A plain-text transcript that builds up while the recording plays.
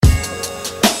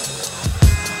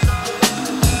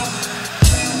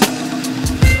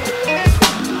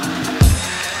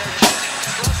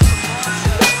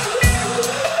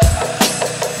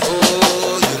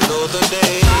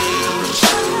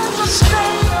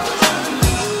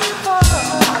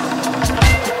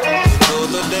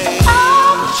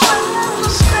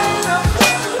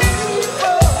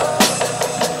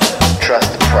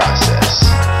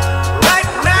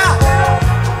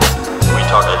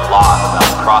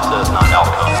process, not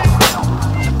outcome.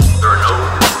 There are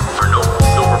no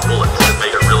silver bullets that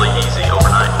make it really easy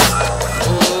overnight.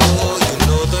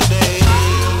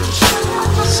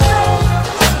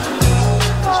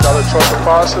 Just gotta trust the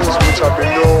process, which I've been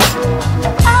doing.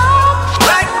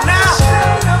 Right now.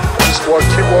 Just want to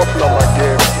keep working on my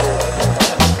game.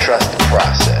 Trust the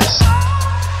process.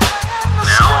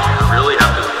 Now you really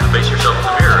have to face yourself in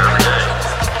the mirror every day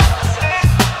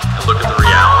and look at the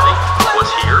reality of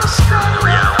what's here, the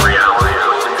reality of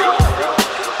what's to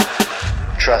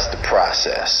be. Trust the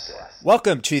process.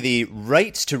 Welcome to the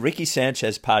Rights to Ricky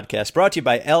Sanchez podcast, brought to you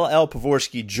by LL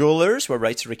Pavorsky Jewelers, where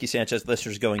Rights to Ricky Sanchez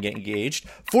listeners go and get engaged.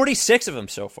 46 of them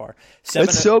so far.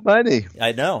 That's so many.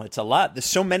 I know, it's a lot. There's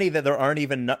so many that there aren't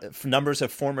even numbers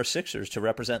of former Sixers to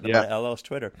represent them on LL's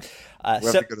Twitter. We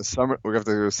have to go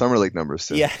to summer league numbers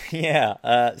too. Yeah.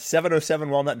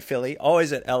 707 Walnut in Philly,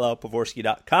 always at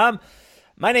llpavorsky.com.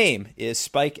 My name is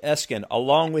Spike Eskin,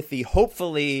 along with the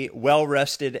hopefully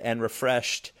well-rested and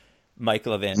refreshed Mike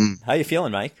Levin. How you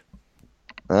feeling, Mike?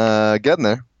 Getting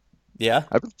there. Yeah?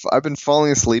 I've been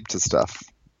falling asleep to stuff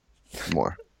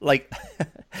more. Like,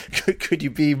 could you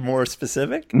be more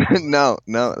specific? No,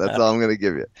 that's all I'm going to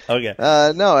give you. Okay.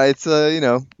 No, it's,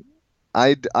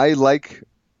 I like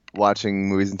watching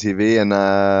movies and TV, and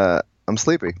I'm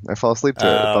sleepy. I fall asleep to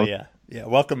it. Oh, yeah. Yeah,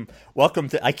 welcome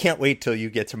to. I can't wait till you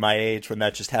get to my age when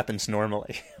that just happens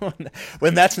normally.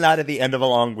 When that's not at the end of a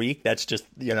long week, that's just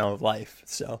life.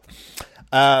 So,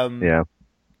 yeah.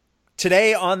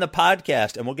 Today on the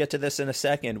podcast, and we'll get to this in a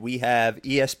second, we have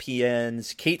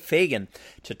ESPN's Kate Fagan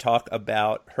to talk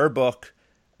about her book,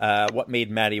 What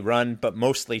Made Maddie Run, but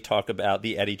mostly talk about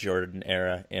the Eddie Jordan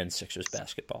era in Sixers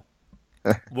basketball.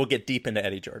 We'll get deep into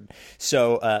Eddie Jordan.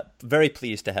 So, very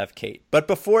pleased to have Kate. But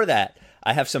before that,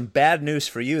 I have some bad news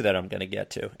for you that I'm going to get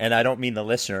to. And I don't mean the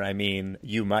listener, I mean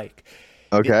you, Mike.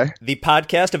 Okay. The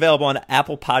podcast available on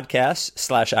Apple Podcasts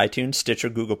 / iTunes, Stitcher,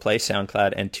 Google Play,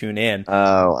 SoundCloud, and TuneIn.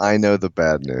 Oh, I know the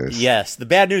bad news. Yes. The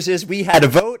bad news is we had a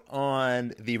vote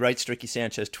on the Rights to Ricky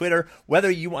Sanchez Twitter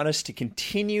whether you want us to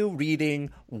continue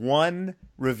reading one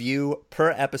review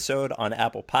per episode on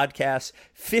Apple Podcasts.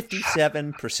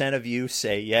 57% of you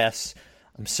say yes.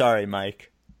 I'm sorry, Mike.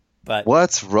 But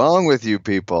what's wrong with you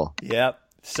people? Yep.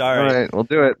 Sorry. All right, we'll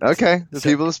do it. Okay. The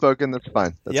people have spoken. That's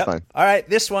fine. That's fine. All right.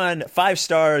 This one, 5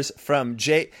 stars from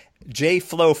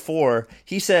JFlow4.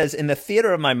 He says, in the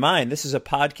theater of my mind, this is a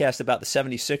podcast about the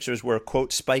 76ers where,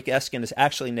 quote, Spike Eskin is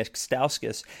actually Nick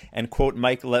Stauskas and, quote,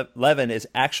 Mike Levin is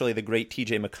actually the great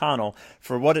TJ McConnell.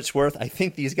 For what it's worth, I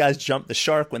think these guys jumped the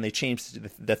shark when they changed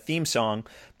the theme song,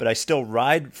 but I still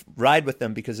ride with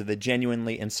them because of the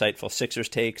genuinely insightful Sixers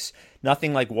takes.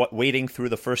 Nothing like wading through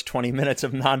the first 20 minutes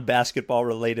of non-basketball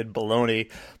related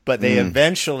baloney, but they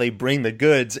eventually bring the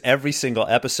goods every single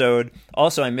episode.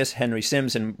 Also, I miss Henry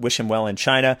Sims and wish him well in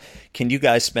China. Can you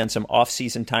guys spend some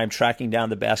off-season time tracking down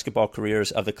the basketball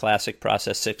careers of the classic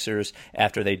process Sixers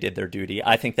after they did their duty?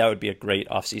 I think that would be a great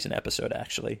off-season episode,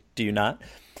 actually. Do you not?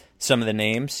 Some of the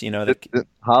names,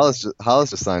 Hollis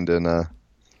just signed in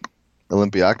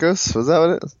Olympiacos. Was that what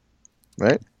it is?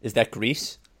 Right? Is that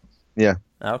Greece? Yeah.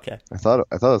 Okay. I thought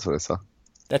that's what I saw.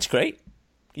 That's great.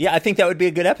 Yeah, I think that would be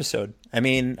a good episode. I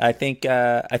mean, I think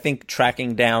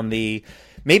tracking down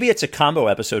maybe it's a combo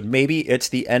episode. Maybe it's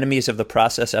the Enemies of the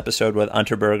Process episode with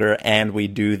Unterberger, and we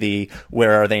do the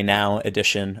Where Are They Now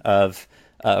edition of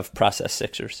Process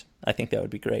Sixers. I think that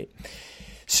would be great.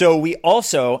 So we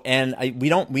also, and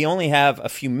we only have a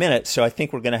few minutes, so I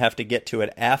think we're going to have to get to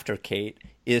it after Kate,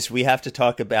 is we have to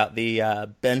talk about the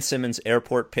Ben Simmons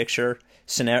airport picture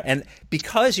scenario. And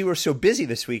because you were so busy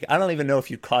this week, I don't even know if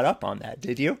you caught up on that.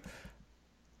 Did you?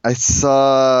 I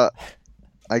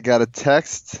got a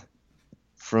text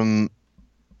from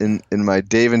in my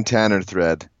Dave and Tanner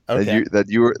thread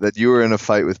that you were in a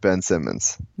fight with Ben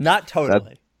Simmons. Not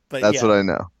totally. But that's what I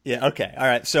know. Yeah. Okay. All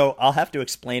right. So I'll have to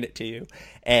explain it to you,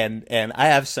 and I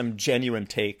have some genuine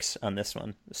takes on this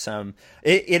one.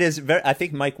 It is very. I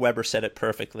think Mike Weber said it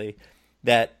perfectly,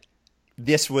 that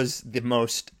this was the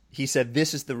most. He said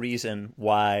this is the reason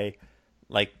why,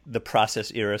 like, the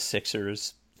process era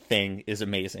Sixers thing is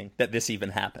amazing, that this even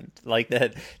happened. Like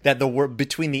that the work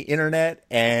between the internet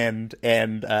and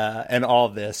all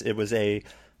of this, it was a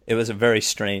very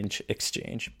strange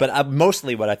exchange. But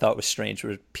mostly what I thought was strange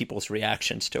were people's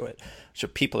reactions to it. So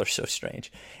people are so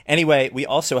strange. Anyway, we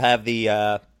also have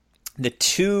the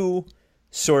two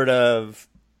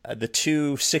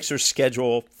Sixers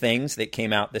schedule things that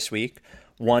came out this week.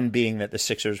 One being that the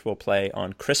Sixers will play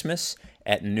on Christmas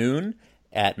at noon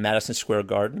at Madison Square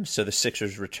Garden. So the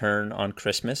Sixers return on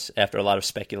Christmas after a lot of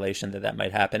speculation that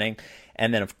might happening.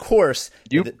 And then, of course...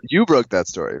 You broke that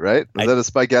story, right? Was that a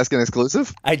Spike Gaskin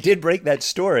exclusive? I did break that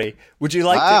story. Would you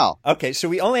like to... Okay, so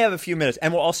we only have a few minutes,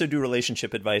 and we'll also do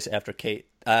relationship advice after Kate.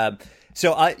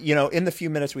 So, in the few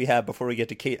minutes we have before we get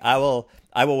to Kate, I will,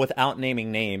 without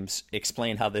naming names,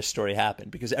 explain how this story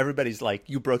happened. Because everybody's like,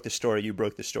 you broke the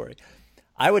story.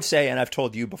 I would say, and I've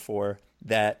told you before,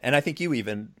 that, and I think you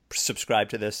even subscribe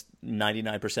to this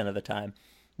 99% of the time,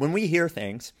 when we hear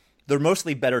things, they're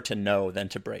mostly better to know than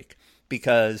to break,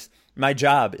 because my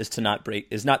job is not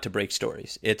to break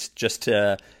stories. It's just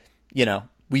to,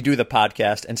 we do the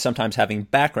podcast, and sometimes having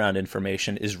background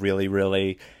information is really,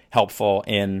 really helpful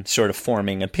in sort of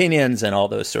forming opinions and all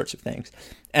those sorts of things.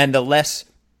 And the less,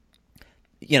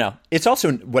 it's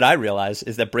also what I realize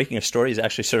is that breaking a story is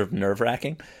actually sort of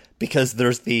nerve-wracking, because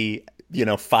there's the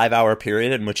 5-hour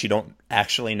period in which you don't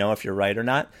actually know if you're right or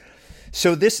not.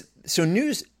 So the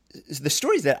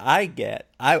stories that I get,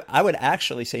 I would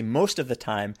actually say most of the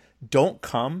time don't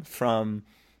come from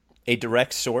a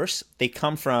direct source. They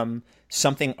come from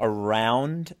something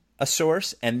around a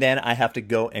source, and then I have to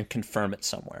go and confirm it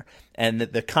somewhere. And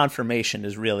the confirmation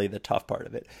is really the tough part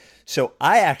of it. So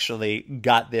I actually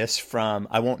got this from,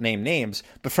 I won't name names,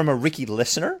 but from a Ricky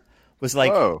listener. Was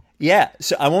like, whoa. Yeah,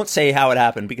 so I won't say how it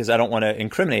happened because I don't want to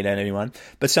incriminate anyone,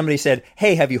 but somebody said,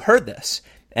 hey, have you heard this?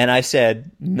 And I said,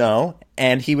 no.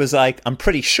 And he was like, I'm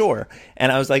pretty sure.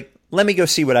 And I was like, let me go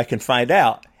see what I can find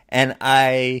out. And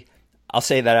I'll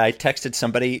say that I texted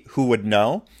somebody who would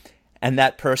know, and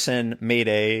that person made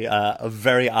a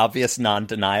very obvious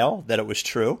non-denial that it was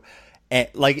true. And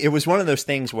like, it was one of those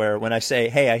things where when I say,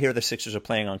 hey, I hear the Sixers are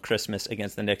playing on Christmas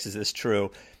against the Knicks, is this true?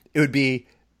 It would be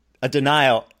a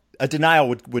denial. A denial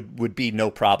would be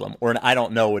no problem, or an I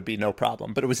don't know would be no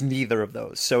problem, but it was neither of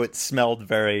those. So it smelled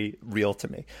very real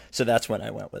to me. So that's when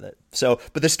I went with it. So,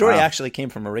 but the story actually came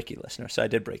from a Ricky listener, so I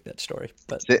did break that story.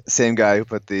 But same guy who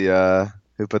put the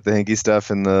hinky stuff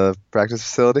in the practice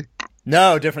facility?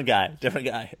 No, different guy.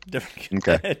 Okay.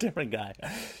 Different guy.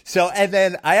 So, and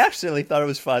then I actually thought it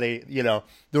was funny, there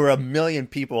were a million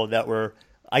people that were,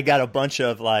 I got a bunch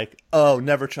of like, oh,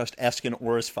 never trust Eskin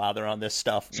or his father on this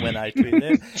stuff when I tweeted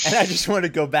it. And I just want to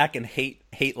go back and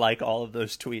hate like all of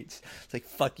those tweets. It's like,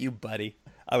 fuck you, buddy.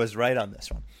 I was right on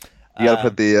this one. You got to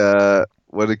put the,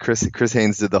 what did Chris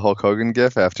Haynes did the Hulk Hogan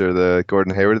gif after the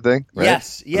Gordon Hayward thing, right?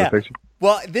 Yes, yeah.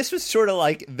 Well, this was sort of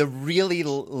like the really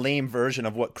lame version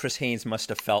of what Chris Haynes must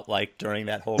have felt like during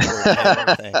that whole Gordon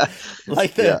Hayward thing.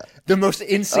 Like the most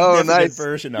insignificant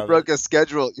version of it. You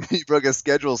broke a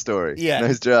schedule story. Yeah.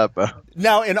 Nice job, bro.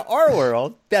 Now, in our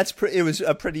world, it was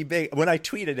a pretty big... When I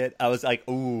tweeted it, I was like,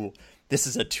 ooh, this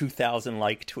is a 2,000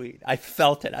 like tweet. I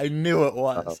felt it. I knew it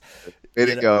was. Way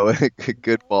to go.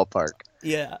 Good ballpark.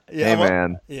 Yeah. Hey,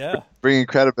 man. Yeah. Bringing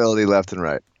credibility left and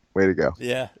right. Way to go.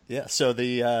 Yeah. So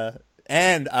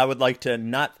and I would like to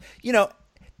not,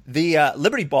 the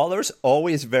Liberty Ballers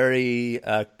always very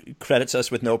credits us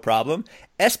with no problem.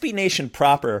 SB Nation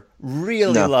proper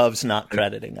really loves not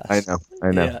crediting us.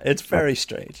 I know. Yeah, it's very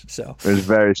strange. So it's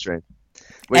very strange.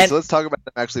 Wait, so let's talk about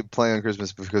them actually playing on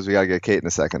Christmas because we got to get Kate in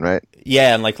a second, right?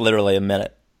 Yeah, in like literally a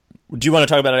minute. Do you want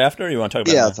to talk about it after, or you want to talk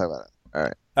about it? Yeah, let's talk about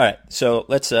it. All right. So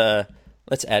let's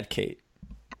add Kate.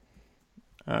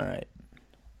 All right.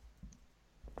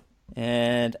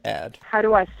 And add. How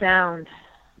do I sound?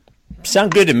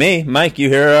 Sound good to me. Mike, you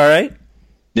hear it all right?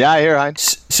 Yeah, I hear it.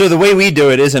 So the way we do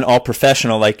it isn't all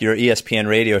professional like your ESPN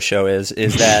radio show is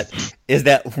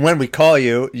that when we call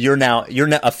you, you're now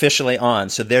officially on.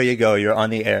 So there you go. You're on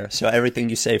the air. So everything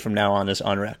you say from now on is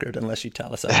on record unless you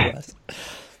tell us otherwise.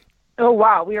 Oh,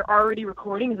 wow. We are already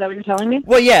recording? Is that what you're telling me?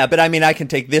 Well, yeah, but I mean, I can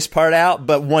take this part out,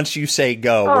 but once you say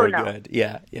go, we're good.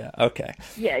 Yeah, okay.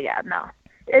 Yeah, no.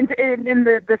 And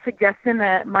the suggestion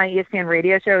that my ESPN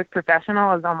radio show is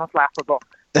professional is almost laughable.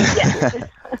 Yeah.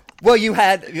 Well,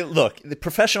 the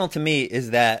professional to me is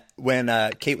that when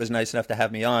Kate was nice enough to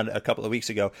have me on a couple of weeks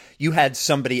ago, you had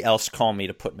somebody else call me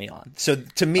to put me on. So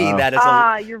to me, that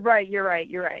is you're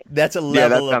right. That's a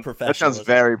level of professionalism. That sounds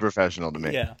very professional to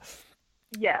me. Yeah.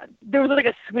 Yeah, there was like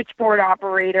a switchboard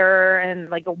operator and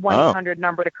like a 1-800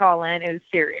 number to call in. It was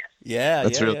serious. Yeah,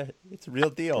 it's a real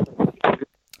deal.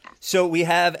 So we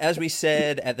have, as we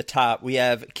said at the top, we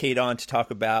have Kate on to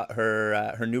talk about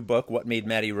her new book, What Made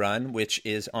Maddie Run, which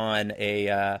is on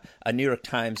a New York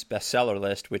Times bestseller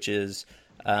list, which is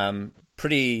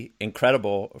pretty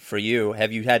incredible for you.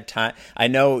 Have you had time? I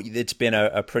know it's been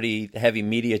a pretty heavy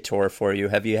media tour for you.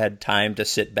 Have you had time to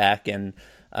sit back and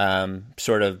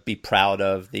sort of be proud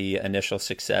of the initial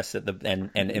success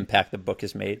and impact the book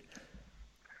has made?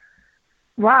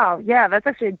 Wow. Yeah, that's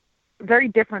actually a very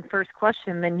different first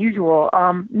question than usual.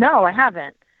 No, I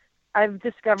haven't. I've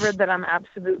discovered that I'm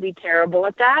absolutely terrible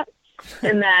at that,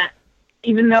 and that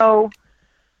even though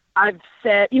I've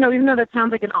said, even though that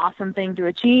sounds like an awesome thing to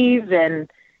achieve, and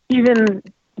even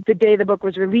the day the book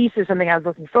was released is something I was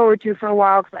looking forward to for a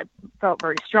while because I felt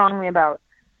very strongly about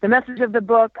the message of the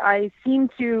book, I seem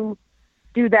to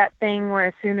do that thing where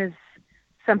as soon as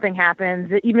something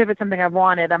happens, even if it's something I've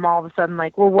wanted, I'm all of a sudden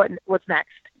like, well, what's next?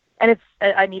 And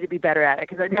I need to be better at it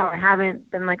because I haven't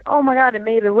been like, oh my God, it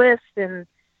made a list and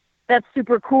that's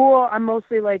super cool. I'm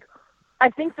mostly like, I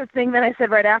think the thing that I said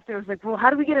right after was like, well, how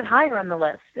do we get it higher on the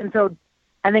list? And so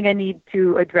I think I need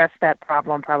to address that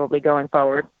problem probably going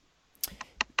forward.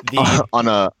 On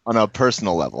a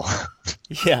personal level.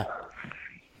 Yeah.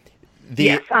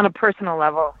 Yes, on a personal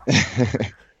level.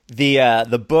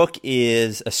 The book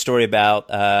is a story about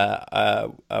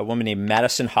a woman named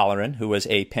Madison Holleran, who was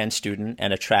a Penn student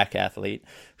and a track athlete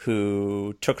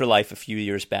who took her life a few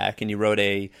years back. And you wrote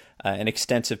an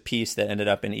extensive piece that ended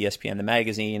up in ESPN, the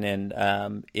magazine,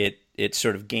 and it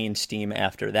sort of gained steam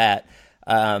after that.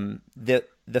 The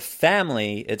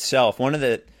family itself, one of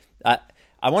the I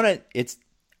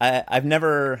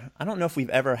don't know if we've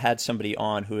ever had somebody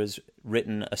on who has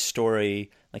written a story,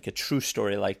 like a true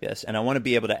story like this, and I want to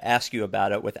be able to ask you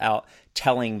about it without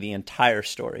telling the entire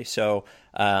story. So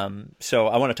I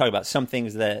want to talk about some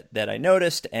things that I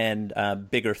noticed and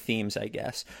bigger themes, I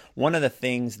guess. One of the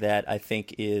things that I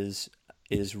think is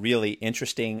really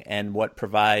interesting and what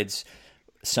provides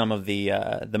some of the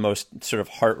most sort of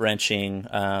heart-wrenching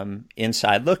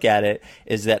inside look at it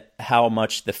is that how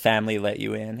much the family let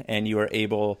you in, and you were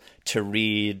able to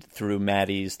read through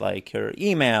Maddie's, like, her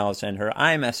emails and her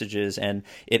iMessages, and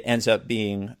it ends up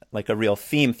being like a real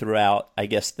theme throughout, I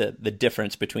guess, the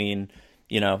difference between,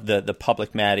 the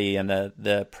public Maddie and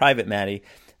the private Maddie.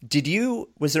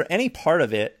 Was there any part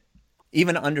of it,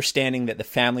 even understanding that the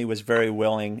family was very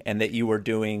willing and that you were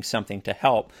doing something to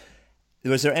help,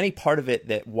 was there any part of it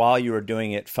that while you were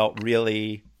doing it felt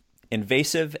really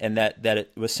invasive and that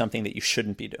it was something that you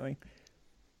shouldn't be doing?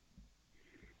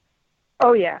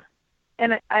 Oh, yeah.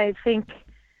 And I think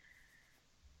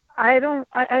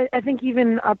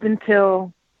even up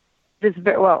until this,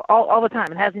 all the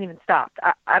time, it hasn't even stopped.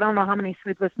 I don't know how many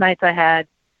sleepless nights I had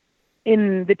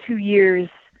in the 2 years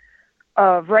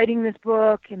of writing this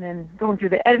book and then going through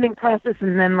the editing process,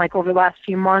 and then like over the last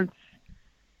few months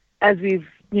as we've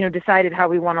decided how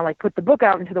we want to like put the book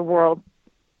out into the world.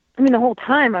 I mean, the whole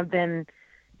time I've been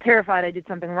terrified I did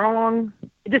something wrong.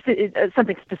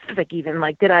 Something specific even.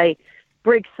 Like, did I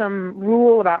break some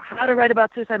rule about how to write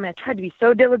about suicide? I mean, I tried to be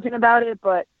so diligent about it,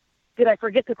 but did I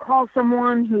forget to call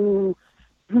someone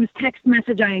whose text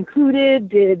message I included?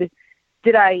 Did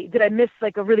I miss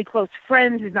like a really close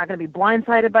friend who's not going to be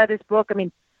blindsided by this book? I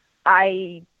mean,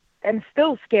 I am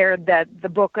still scared that the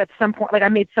book at some point, like I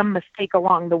made some mistake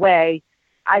along the way.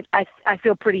 I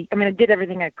feel pretty, I did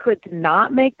everything I could to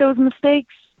not make those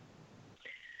mistakes,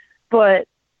 but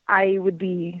I would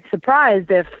be surprised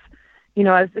if,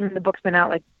 the book's been out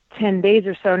like 10 days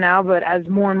or so now, but as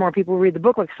more and more people read the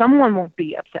book, like someone won't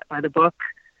be upset by the book.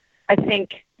 I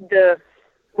think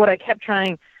what I kept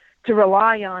trying to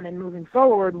rely on and moving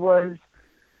forward was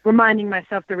reminding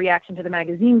myself the reaction to the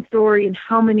magazine story and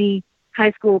how many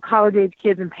high school, college age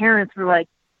kids and parents were like,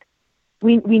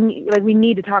 we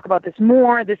need to talk about this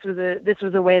more. This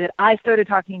was a way that I started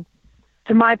talking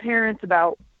to my parents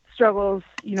about struggles,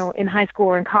 in high school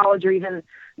or in college, or even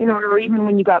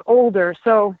when you got older.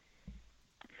 So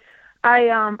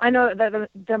I know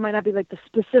that might not be like the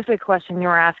specific question you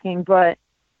were asking, but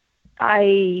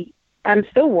I'm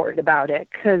still worried about it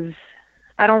because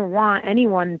I don't want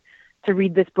anyone to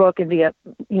read this book and be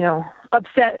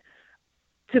upset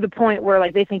to the point where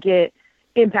like they think it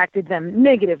impacted them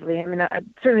negatively. I mean,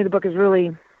 certainly the book is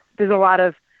really, there's a lot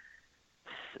of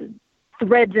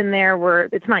threads in there where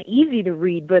it's not easy to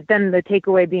read, but then the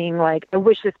takeaway being like, I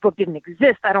wish this book didn't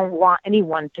exist. I don't want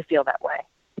anyone to feel that way.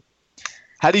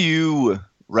 How do you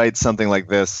write something like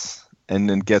this and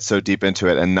then get so deep into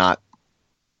it and not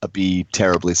be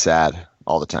terribly sad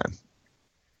all the time?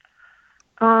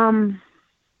 I'm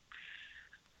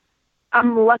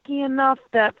lucky enough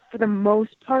that for the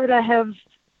most part I have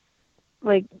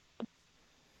like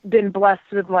been blessed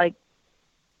with like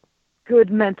good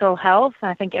mental health.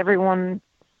 I think everyone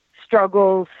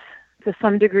struggles to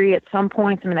some degree at some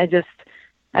point. I mean, I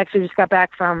actually just got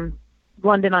back from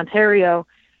London, Ontario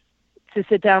to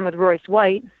sit down with Royce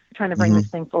White, trying to bring this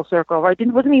thing full circle. Right?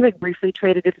 Wasn't he like briefly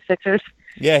traded to the Sixers?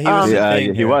 Yeah, he was.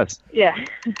 He was. Yeah.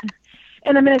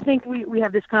 And I mean, I think we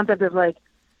have this concept of like,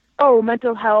 oh,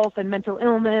 mental health and mental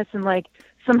illness and like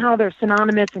somehow they're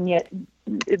synonymous, and yet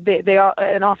they are,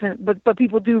 and often, but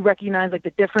people do recognize like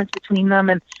the difference between them.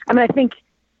 And I mean, I think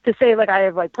to say like I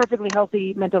have like perfectly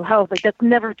healthy mental health, like that's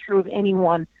never true of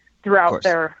anyone throughout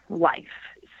their life.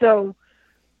 So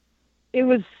it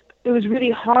was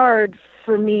really hard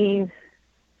for me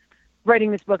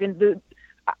writing this book, and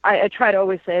I try to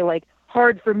always say like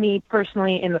hard for me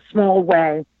personally in a small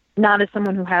way, not as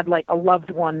someone who had like a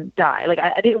loved one die. Like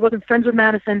I wasn't friends with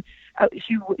Madison.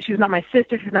 She was not my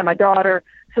sister. She was not my daughter.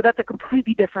 So that's a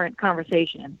completely different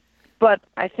conversation. But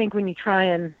I think when you try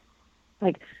and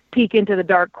like peek into the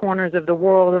dark corners of the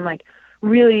world and like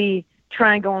really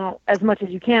try and go as much as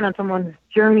you can on someone's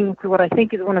journey to what I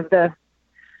think is one of the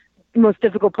most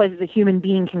difficult places a human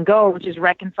being can go, which is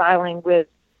reconciling with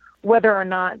whether or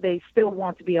not they still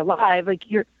want to be alive. Like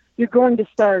you're going to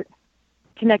start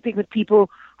connecting with people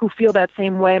who feel that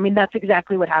same way. I mean, that's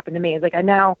exactly what happened to me. It's like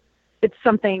it's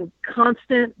something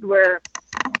constant where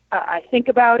I think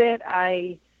about it.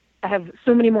 I have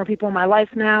so many more people in my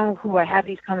life now who I have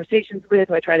these conversations with,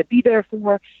 who I try to be there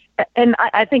for. And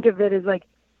I think of it as like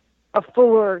a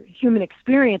fuller human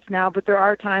experience now, but there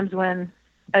are times when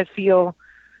I feel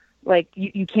like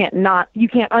you can't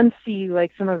unsee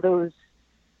like some of those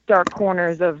dark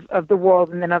corners of the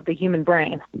world and then of the human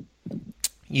brain.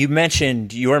 You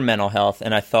mentioned your mental health,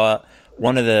 and I thought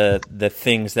one of the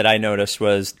things that I noticed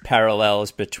was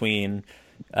parallels between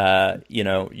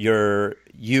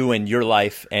you and your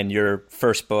life and your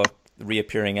first book, The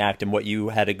Reappearing Act, and what you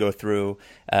had to go through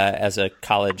as a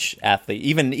college athlete.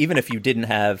 Even if you didn't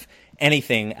have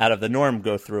anything out of the norm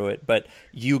go through it, but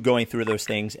you going through those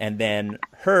things, and then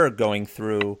her going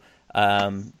through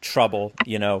trouble,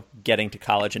 getting to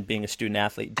college and being a student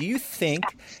athlete. Do you think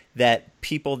that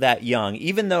people that young,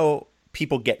 even though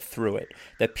people get through it,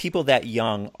 that people that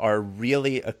young are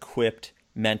really equipped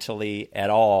mentally at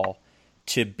all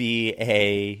to be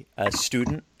a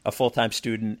student, a full-time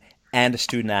student, and a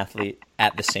student athlete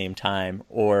at the same time?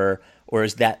 Or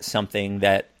is that something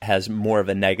that has more of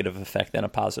a negative effect than a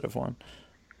positive one?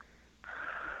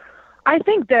 I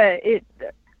think they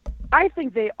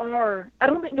are. I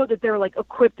don't know that they're like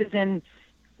equipped as in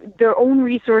their own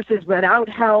resources without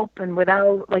help and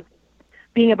without like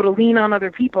being able to lean on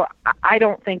other people. I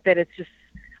don't think that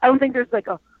I don't think there's like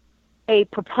a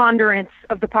preponderance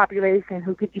of the population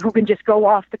who can just go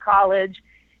off to college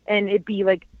and it'd be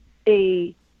like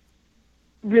a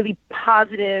really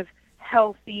positive,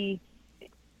 healthy,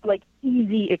 like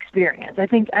easy experience. I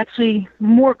think actually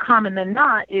more common than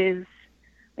not is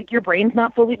like your brain's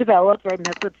not fully developed, right? And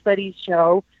that's what studies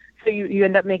show. So you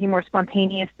end up making more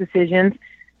spontaneous decisions.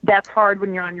 That's hard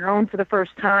when you're on your own for the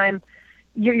first time.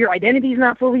 Your identity is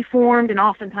not fully formed, and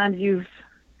oftentimes you've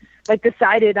like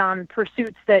decided on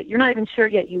pursuits that you're not even sure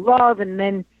yet you love, and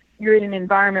then you're in an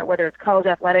environment, whether it's college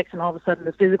athletics, and all of a sudden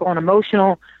the physical and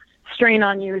emotional strain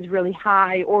on you is really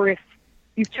high, or if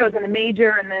you've chosen a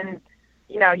major and then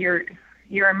you're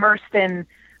immersed in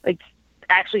like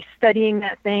actually studying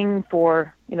that thing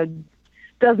for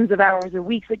dozens of hours a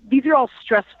week. Like these are all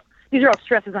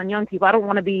stresses on young people. I don't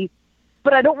want to be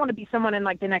someone in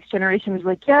like the next generation who's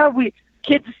like,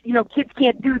 kids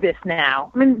can't do this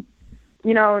now. I mean,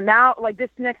 now like this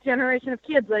next generation of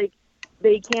kids, like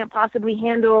they can't possibly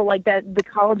handle like the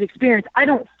college experience. I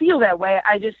don't feel that way.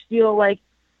 I just feel like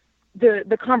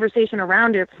the conversation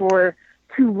around it for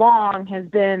too long has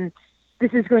been,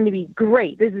 this is going to be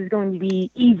great. This is going to be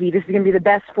easy. This is going to be the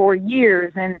best 4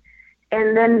 years. And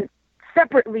then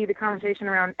separately, the conversation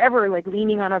around ever like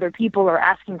leaning on other people or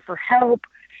asking for help,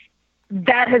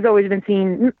 that has always been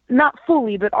seen, not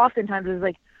fully, but oftentimes as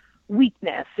like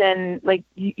weakness. And like,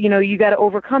 you got to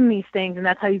overcome these things, and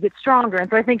that's how you get stronger. And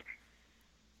so I think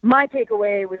my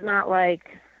takeaway was not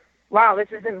like, wow, this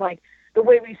isn't like the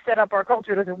way we set up our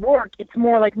culture doesn't work. It's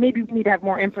more like maybe we need to have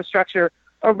more infrastructure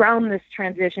around this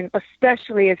transition,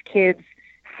 especially as kids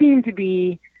seem to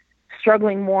be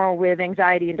struggling more with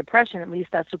anxiety and depression. At least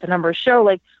that's what the numbers show.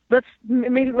 Like, let's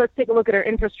take a look at our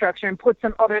infrastructure and put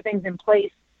some other things in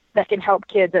place that can help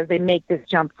kids as they make this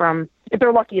jump if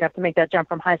they're lucky enough to make that jump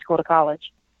from high school to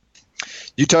college.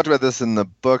 You talked about this in the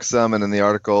book some and in the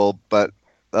article, but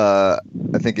I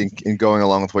think in going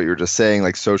along with what you were just saying,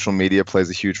 like social media plays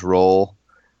a huge role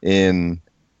in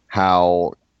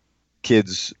how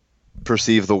kids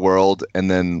perceive the world and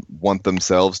then want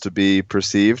themselves to be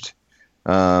perceived.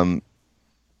 In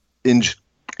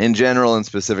general and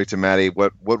specific to Maddie,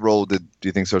 what role do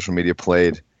you think social media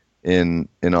played in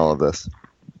all of this?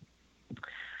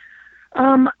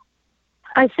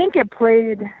 I think it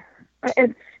played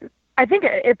a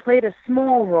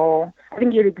small role. I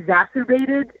think it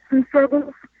exacerbated some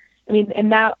struggles. I mean,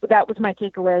 and that was my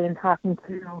takeaway in talking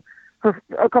to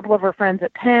a couple of her friends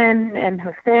at Penn and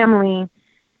her family,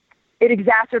 it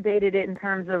exacerbated it in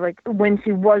terms of like when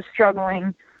she was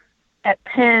struggling at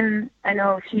Penn. I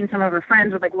know she and some of her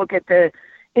friends would like look at the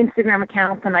Instagram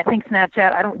accounts and I think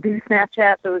Snapchat. I don't do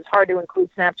Snapchat, so it's hard to include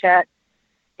Snapchat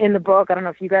in the book. I don't know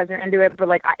if you guys are into it, but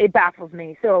like it baffles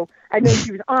me. So I know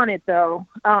she was on it though.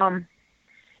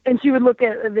 And she would look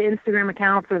at the Instagram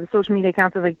accounts or the social media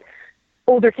accounts of like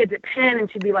older kids at Penn,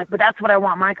 and she'd be like, "But that's what I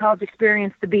want my college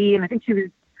experience to be." And I think she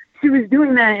was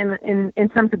doing that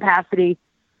in some capacity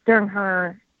during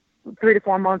her 3 to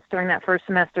 4 months during that first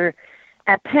semester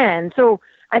at Penn. So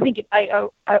I think I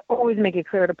always make it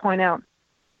clear to point out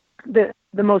the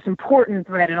most important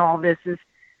thread in all of this is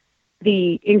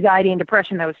the anxiety and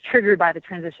depression that was triggered by the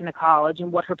transition to college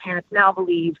and what her parents now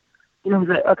believe, was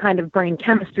a kind of brain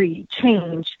chemistry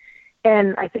change.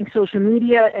 And I think social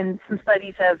media and some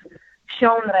studies have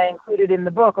shown that I included in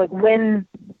the book, like when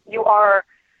you are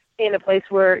in a place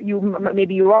where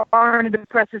maybe you are in a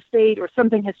depressive state or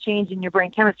something has changed in your brain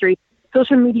chemistry,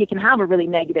 social media can have a really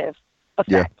negative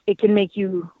effect. Yeah. It can make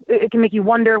you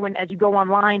wonder when, as you go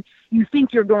online, you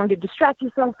think you're going to distract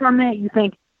yourself from it. You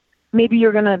think maybe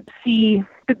you're going to see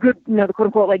the good, the quote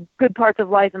unquote, like good parts of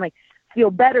life and like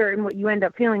feel better. And what you end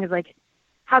up feeling is like,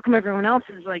 how come everyone else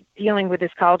is like dealing with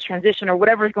this college transition or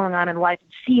whatever is going on in life?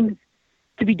 It seems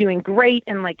to be doing great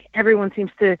and like everyone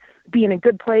seems to be in a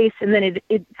good place, and then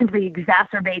it simply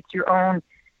exacerbates your own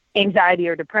anxiety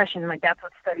or depression. Like that's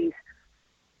what studies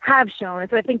have shown. And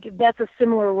so I think that's a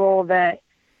similar role that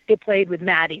it played with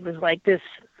Maddie, was like this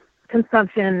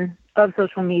consumption of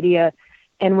social media,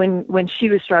 and when she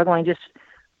was struggling, just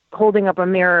holding up a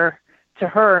mirror to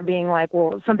her and being like,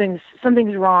 well,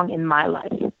 something's wrong in my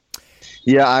life.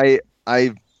 Yeah,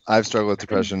 I've struggled with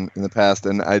depression in the past,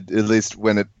 and at least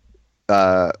when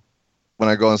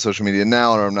I go on social media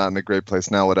now, or I'm not in a great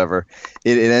place now, whatever,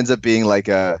 it ends up being like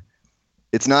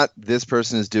it's not this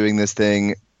person is doing this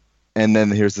thing, and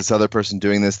then here's this other person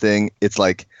doing this thing. It's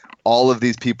like all of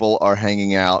these people are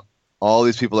hanging out, all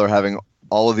these people are having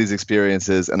all of these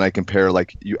experiences, and I compare,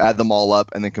 like you add them all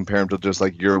up and then compare them to just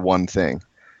like your one thing,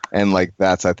 and like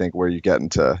that's I think where you get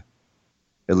into.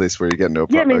 At least where you get into a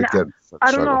problem. Yeah,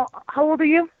 I don't know. How old are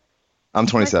you? I'm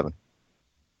 27.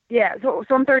 Yeah, so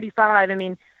I'm 35. I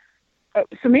mean,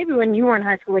 so maybe when you were in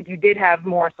high school, like you did have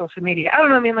more social media. I don't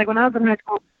know. I mean, like when I was in high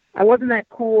school, I wasn't that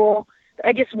cool.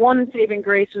 I guess one saving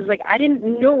grace was like I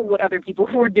didn't know what other people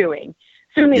were doing.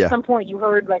 Certainly at some point you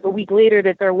heard like a week later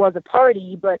that there was a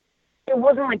party, but it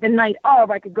wasn't like the night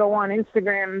of. I could go on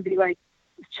Instagram and be like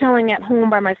chilling at home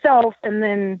by myself, and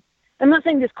then I'm not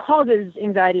saying this causes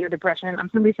anxiety or depression.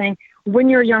 I'm simply saying when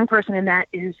you're a young person and that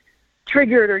is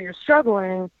triggered or you're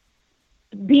struggling,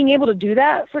 being able to do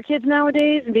that for kids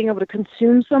nowadays and being able to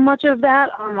consume so much of that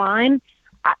online,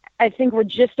 I think we're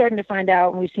just starting to find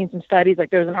out, and we've seen some studies, like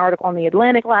there was an article on The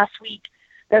Atlantic last week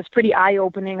that's pretty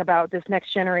eye-opening about this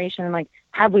next generation and like,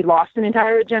 have we lost an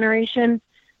entire generation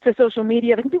to social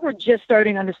media? I think people are just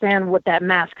starting to understand what that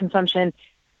mass consumption,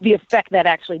 the effect that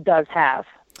actually does have.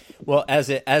 Well, as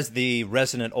the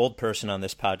resident old person on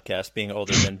this podcast, being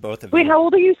older than both of you. Wait, how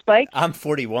old are you, Spike? I'm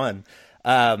 41.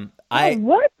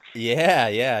 What?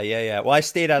 Yeah. Well, I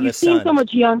stayed out of the sun. You seem so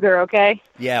much younger, okay?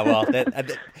 Yeah, well,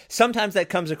 sometimes that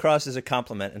comes across as a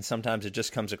compliment, and sometimes it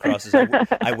just comes across as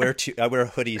I wear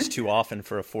hoodies too often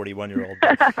for a 41-year-old.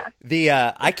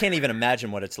 I can't even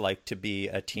imagine what it's like to be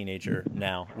a teenager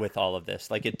now with all of this.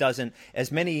 Like, it doesn't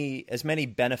as many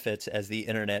benefits as the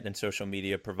internet and social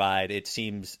media provide. It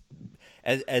seems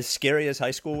as scary as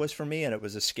high school was for me, and it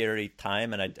was a scary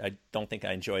time, and I don't think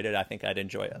I enjoyed it. I think I'd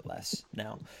enjoy it less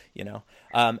now,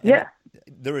 Yeah.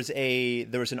 There was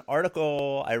an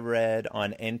article I read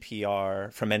on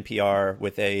NPR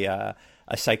with a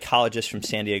psychologist from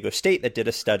San Diego State that did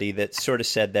a study that sort of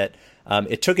said that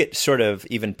it took it sort of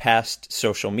even past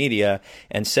social media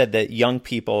and said that young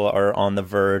people are on the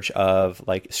verge of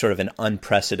like sort of an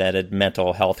unprecedented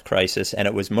mental health crisis, and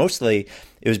it was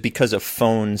because of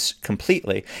phones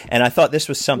completely. And I thought this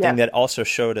was something that also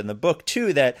showed in the book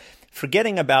too, that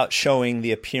forgetting about showing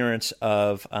the appearance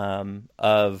of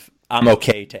I'm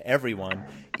okay to everyone,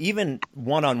 even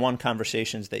one-on-one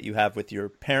conversations that you have with your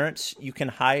parents, you can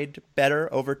hide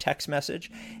better over text message.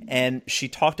 And she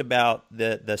talked about,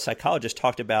 the psychologist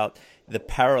talked about the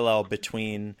parallel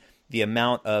between the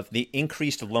amount of the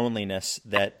increased loneliness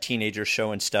that teenagers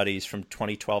show in studies from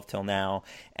 2012 till now,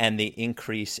 and the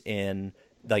increase in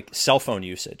like cell phone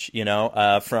usage,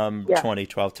 from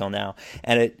 2012 till now.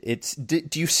 And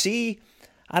do you see,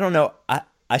 I don't know,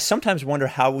 I sometimes wonder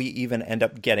how we even end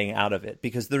up getting out of it,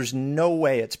 because there's no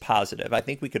way it's positive. I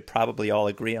think we could probably all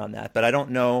agree on that, but I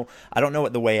don't know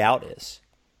what the way out is.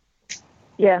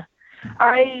 Yeah.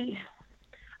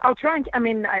 I'll try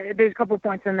and, there's a couple of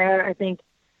points in there. I think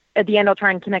at the end I'll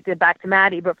try and connect it back to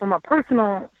Maddie, but from a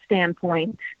personal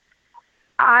standpoint,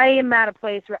 I am at a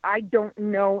place where I don't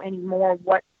know anymore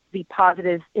what the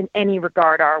positives in any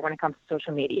regard are when it comes to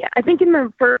social media. I think in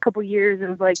the first couple of years, it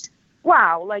was like,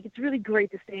 wow, like it's really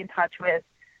great to stay in touch with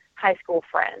high school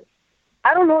friends.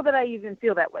 I don't know that I even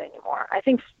feel that way anymore. I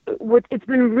think it's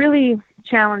been really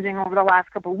challenging over the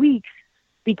last couple of weeks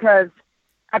because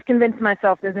I've convinced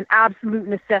myself there's an absolute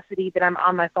necessity that I'm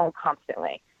on my phone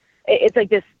constantly. It's like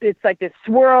this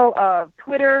swirl of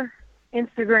Twitter,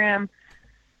 Instagram,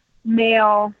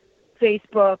 mail,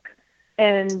 Facebook,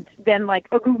 and then like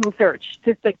a Google search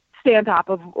to like stay on top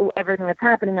of everything that's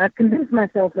happening. And I've convinced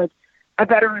myself like I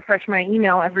better refresh my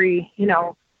email every,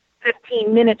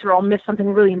 15 minutes or I'll miss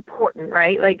something really important,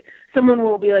 right? Like someone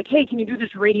will be like, hey, can you do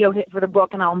this radio hit for the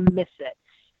book? And I'll miss it.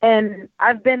 And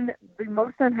I've been the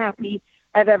most unhappy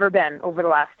I've ever been over the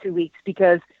last 2 weeks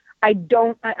because I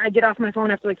get off my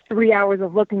phone after like 3 hours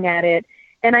of looking at it.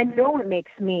 And I know it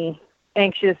makes me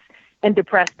anxious and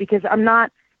depressed because I'm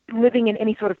not living in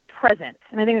any sort of present.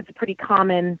 And I think it's a pretty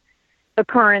common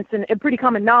occurrence and a pretty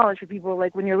common knowledge for people.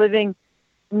 Like when you're living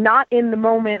not in the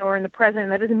moment or in the present,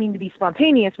 that doesn't mean to be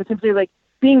spontaneous, but simply like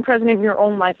being present in your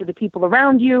own life with the people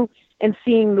around you and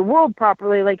seeing the world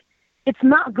properly. Like it's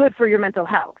not good for your mental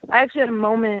health. I actually had a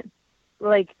moment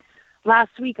like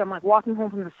last week. I'm like walking home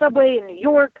from the subway in New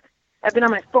York. I've been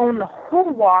on my phone the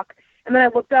whole walk. And then I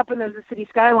looked up and there was a city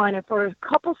skyline. And for a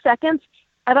couple seconds,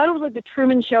 I thought it was like the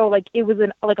Truman Show. Like it was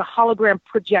like a hologram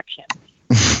projection.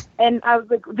 And I was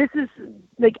like, this is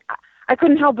like, I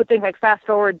couldn't help but think like fast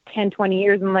forward 10, 20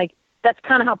 years and like, that's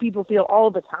kind of how people feel all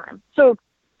the time. So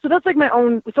that's like my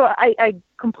own, so I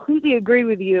completely agree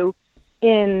with you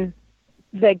in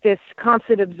like this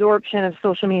constant absorption of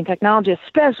social media and technology,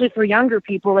 especially for younger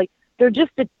people. Like they're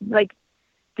just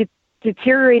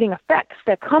deteriorating effects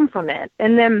that come from it.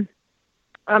 And then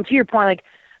to your point, like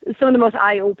some of the most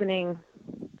eye-opening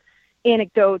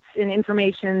anecdotes and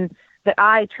information that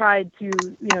I tried to,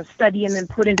 study and then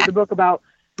put into the book about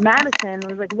Madison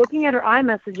was like looking at her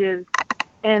iMessages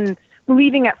and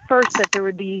believing at first that there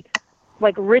would be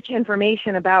like rich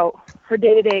information about her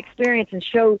day-to-day experience and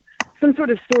show some sort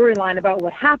of storyline about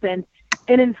what happened.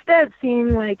 And instead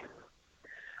seeing like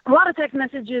a lot of text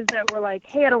messages that were like,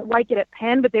 hey, I don't like it at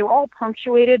Penn, but they were all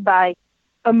punctuated by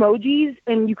emojis.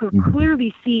 And you could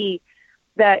clearly see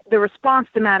that the response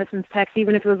to Madison's text,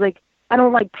 even if it was like, I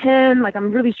don't like Penn, like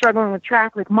I'm really struggling with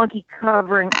track, like monkey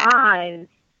covering eyes,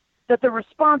 that the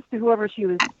response to whoever she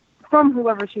was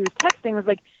texting was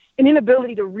like an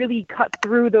inability to really cut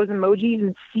through those emojis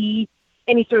and see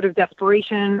any sort of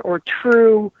desperation or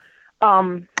true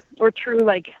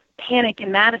like panic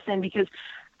in Madison, because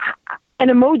an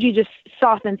emoji just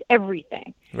softens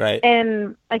everything. Right.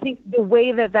 And I think the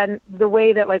way that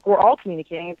like we're all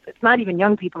communicating, it's not even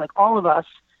young people, like all of us,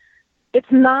 it's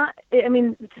not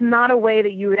a way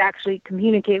that you would actually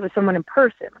communicate with someone in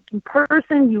person. Like in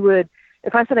person, you would,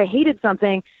 if I said I hated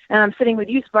something and I'm sitting with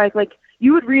you, Spike, like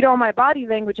you would read all my body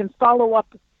language and follow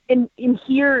up and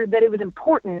hear that it was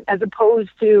important, as opposed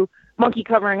to monkey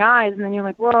covering eyes. And then you're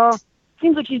like, well,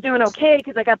 seems like she's doing okay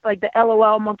because I got like the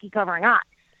LOL monkey covering eye.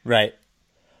 Right.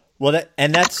 Well,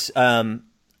 that's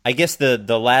I guess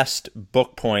the last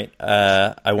book point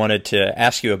I wanted to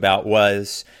ask you about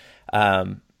was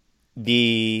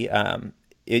the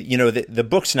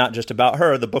book's not just about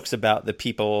her. The book's about the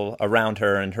people around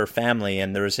her and her family.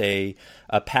 And there's a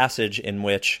passage in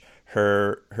which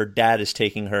her dad is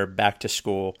taking her back to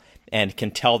school and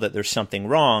can tell that there's something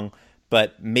wrong,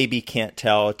 but maybe can't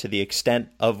tell to the extent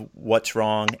of what's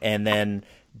wrong, and then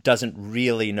doesn't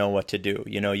really know what to do.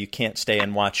 You can't stay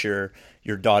and watch your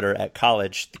daughter at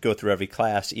college go through every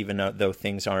class, even though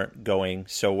things aren't going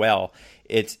so well.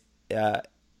 It's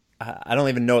I don't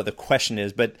even know what the question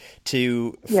is, but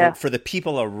for the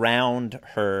people around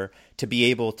her to be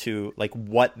able to, like,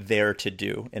 what they're to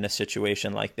do in a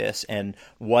situation like this, and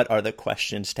what are the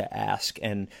questions to ask,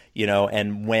 and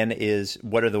and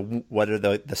what are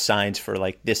the signs for,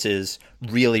 like, this is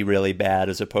really, really bad,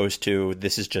 as opposed to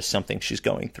this is just something she's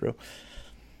going through.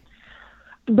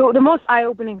 The most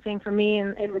eye-opening thing for me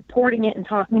in reporting it and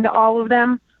talking to all of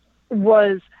them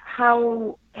was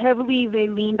how heavily they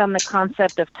leaned on the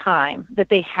concept of time, that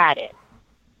they had it.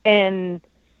 And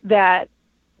that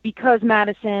because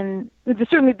Madison,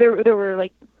 certainly there were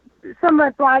like some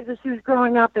red flags as she was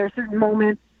growing up. There are certain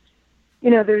moments,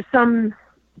 there's something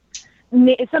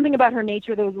about her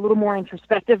nature that was a little more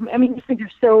introspective. I mean, these things are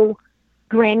so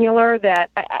granular that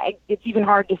it's even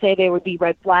hard to say they would be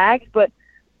red flags, but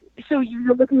so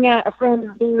you're looking at a friend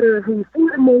of theirs who,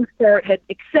 for the most part, had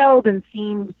excelled and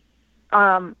seemed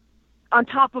on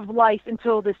top of life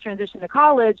until this transition to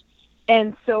college.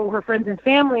 And so her friends and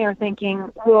family are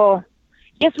thinking, well,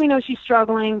 yes, we know she's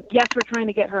struggling. Yes, we're trying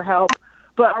to get her help.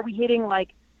 But are we hitting,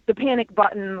 like, the panic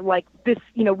button, like this,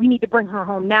 you know, we need to bring her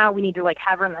home now. We need to, like,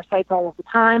 have her in our sights all of the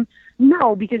time.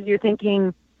 No, because you're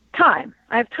thinking, time.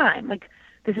 I have time. Like,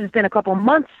 this has been a couple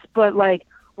months, but, like,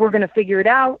 we're going to figure it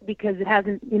out because it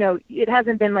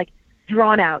hasn't been, like,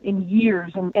 drawn out in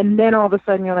years. And then all of a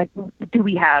sudden you're like, do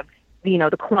we have, you know,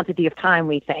 the quantity of time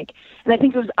we think? And I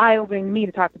think it was eye-opening to me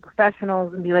to talk to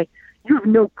professionals and be like, you have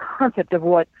no concept of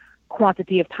what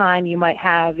quantity of time you might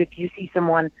have if you see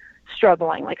someone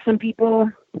struggling. Like, some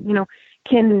people, you know,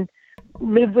 can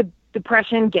live with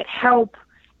depression, get help,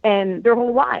 and their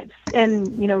whole lives.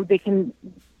 And, you know, they can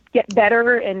get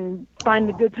better and find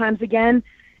the good times again.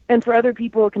 And for other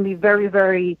people, it can be very,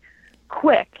 very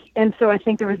quick. And so I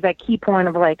think there was that key point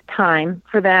of, like, time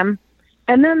for them.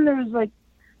 And then there was, like,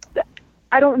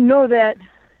 I don't know that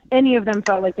any of them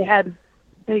felt like they had,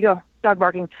 there you go, dog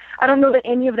barking. I don't know that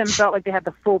any of them felt like they had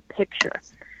the full picture.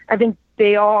 I think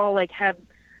they all, like, had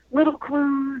little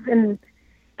clues, and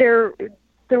there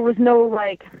was no,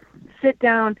 like, sit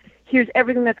down, here's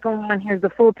everything that's going on, here's the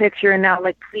full picture, and now,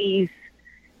 like, please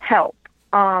help.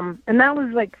 And that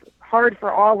was, like, hard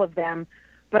for all of them,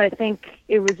 but I think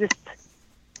it was just,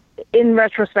 in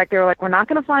retrospect, they were like, we're not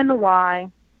going to find the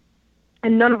why,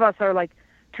 and none of us are, like,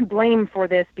 to blame for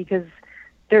this, because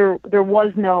there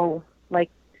was no, like,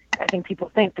 I think people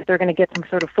think that they're going to get some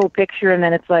sort of full picture, and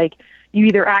then it's like, you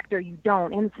either act or you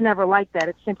don't. And it's never like that.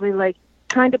 It's simply like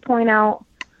trying to point out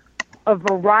a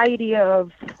variety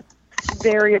of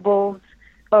variables,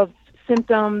 of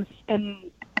symptoms, and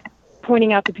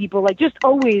pointing out to people, like, just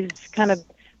always kind of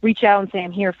reach out and say,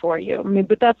 I'm here for you. I mean,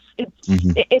 but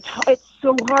it's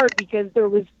so hard, because there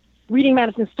was, reading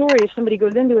Madison's story, if somebody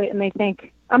goes into it and they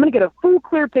think, I'm going to get a full,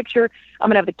 clear picture, I'm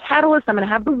going to have the catalyst, I'm going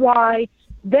to have the why,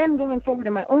 then going forward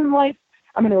in my own life,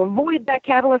 I'm going to avoid that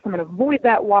catalyst, I'm going to avoid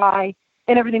that why,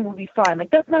 and everything will be fine.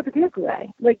 Like, that's not the takeaway.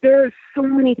 Like, there are so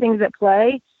many things at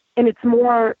play, and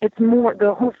hopefully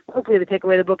the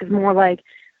takeaway of the book is more like,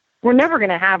 we're never going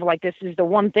to have, like, this is the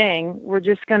one thing. We're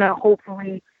just going to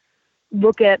hopefully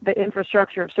look at the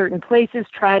infrastructure of certain places,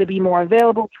 try to be more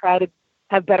available, try to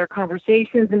have better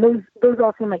conversations. And those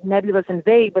all seem like nebulous and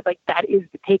vague, but, like, that is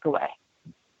the takeaway.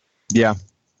 Yeah.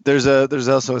 There's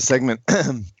also a segment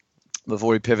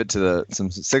before we pivot to some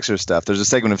Sixers stuff. There's a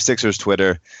segment of Sixers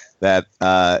Twitter that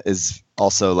is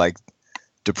also, like,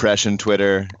 depression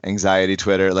Twitter, anxiety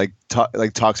Twitter, like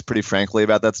talks pretty frankly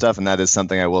about that stuff. And that is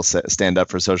something I will stand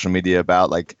up for social media about.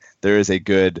 Like, there is a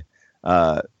good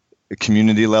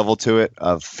community level to it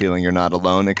of feeling you're not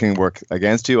alone. It can work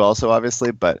against you also,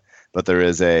 obviously, but there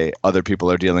is other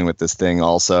people are dealing with this thing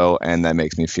also, and that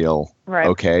makes me feel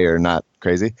okay or not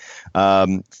crazy.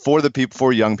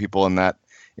 For young people in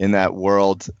that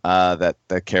world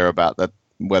that care about that,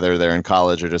 whether they're in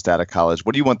college or just out of college,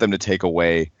 what do you want them to take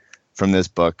away from this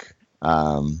book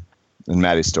and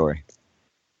Maddie's story?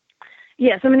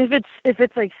 Yes, I mean, if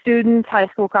it's like students, high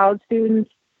school, college students,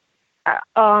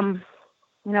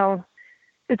 you know,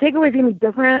 the takeaway is going to be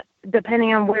different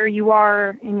depending on where you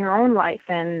are in your own life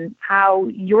and how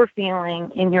you're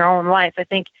feeling in your own life. I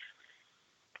think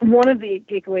one of the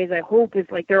takeaways, I hope, is,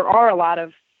 like, there are a lot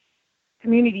of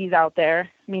communities out there.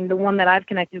 I mean, the one that I've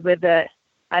connected with that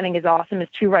I think is awesome is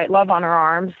True Right Love on Her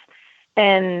Arms.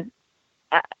 And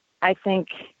I think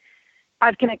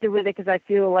I've connected with it because I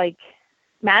feel like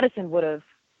Madison would have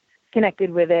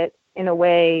connected with it in a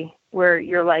way where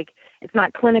you're like, it's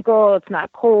not clinical, it's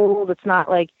not cold, it's not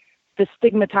like the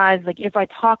stigmatized. Like, if I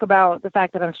talk about the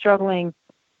fact that I'm struggling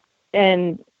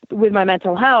and with my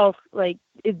mental health, like,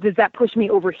 does that push me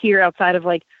over here outside of,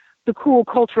 like, the cool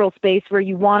cultural space where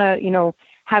you want to, you know,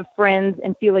 have friends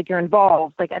and feel like you're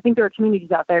involved? Like, I think there are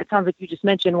communities out there. It sounds like you just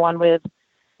mentioned one with,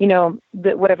 you know,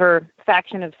 the whatever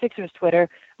faction of Sixers Twitter.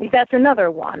 Like, that's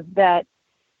another one that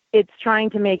it's trying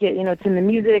to make it, you know, it's in the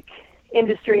music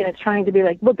industry, and it's trying to be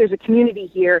like, look, there's a community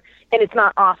here, and it's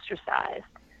not ostracized.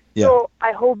 Yeah. So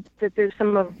I hope that there's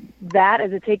some of that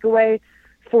as a takeaway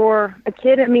for a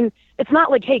kid. I mean, it's not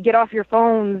like, hey, get off your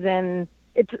phones, and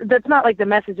that's not like the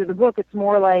message of the book. It's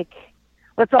more like,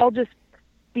 let's all just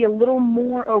be a little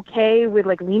more okay with,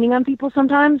 like, leaning on people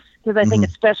sometimes, because I think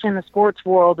especially in the sports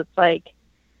world, it's like,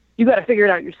 you got to figure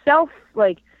it out yourself.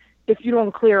 Like, if you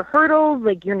don't clear hurdles,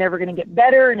 like, you're never going to get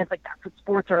better. And it's like, that's what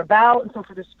sports are about. And so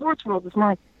for the sports world, it's more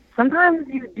like, sometimes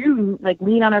you do, like,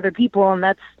 lean on other people, and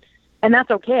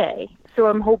that's okay. So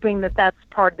I'm hoping that that's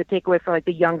part of the takeaway for, like,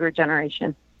 the younger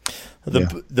generation.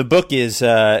 The book is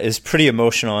pretty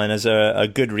emotional and is a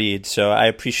good read. So I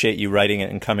appreciate you writing it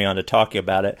and coming on to talking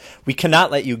about it. We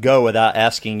cannot let you go without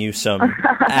asking you some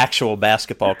actual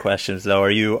basketball questions, though. Are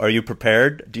you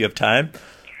prepared? Do you have time?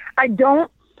 I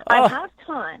don't. I have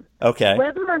time. Okay.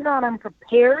 Whether or not I'm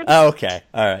prepared. Oh, okay.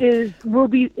 All right. It will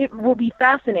be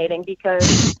fascinating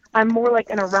because I'm more like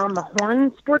an around the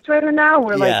horn sports writer now,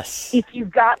 where like if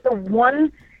you've got the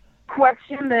one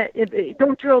question that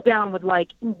don't drill down with like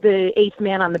the eighth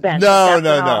man on the bench. No.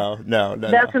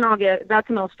 That's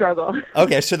when I'll struggle.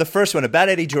 Okay, so the first one about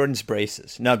Eddie Jordan's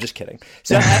braces. No, I'm just kidding.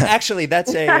 So actually,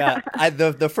 that's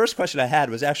the first question I had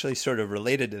was actually sort of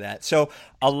related to that. So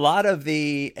a lot of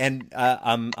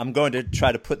I'm going to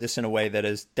try to put this in a way that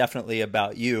is definitely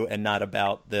about you and not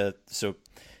about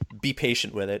be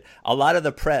patient with it. A lot of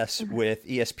the press with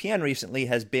ESPN recently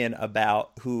has been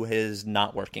about who is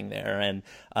not working there and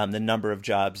the number of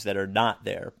jobs that are not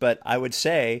there. But I would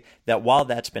say that while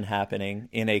that's been happening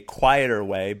in a quieter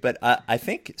way, but I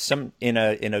think in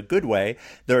a good way,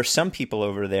 there are some people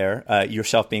over there,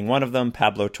 yourself being one of them,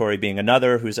 Pablo Torre being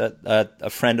another, who's a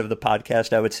friend of the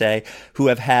podcast, I would say, who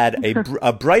have had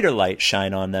a brighter light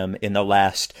shine on them in the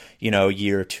last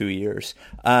year or 2 years.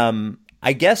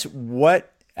 I guess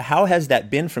how has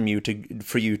that been for you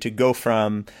to go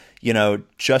from,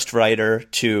 just writer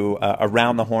to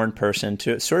around the horn person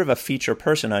to sort of a feature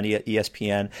person on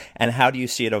ESPN, and how do you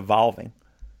see it evolving?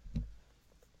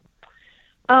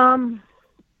 I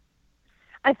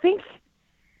think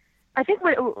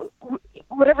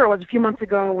whatever it was a few months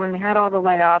ago when we had all the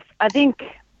layoffs, I think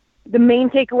the main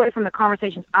takeaway from the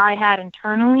conversations I had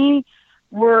internally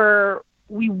were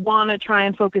we want to try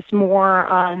and focus more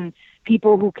on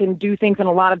people who can do things in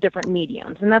a lot of different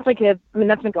mediums. And that's that's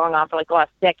been going on for like the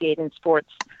last decade in sports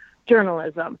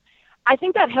journalism. I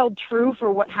think that held true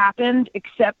for what happened,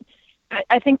 except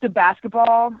I think the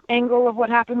basketball angle of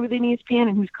what happened within ESPN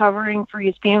and who's covering for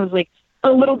ESPN was like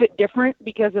a little bit different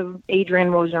because of Adrian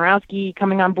Wojnarowski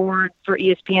coming on board for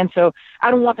ESPN. So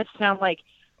I don't want that to sound like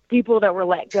people that were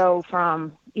let go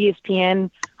from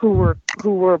ESPN who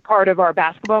were part of our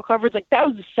basketball coverage. Like that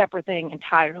was a separate thing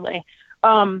entirely.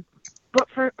 But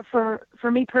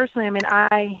for me personally, I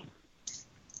mean,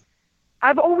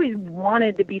 I've always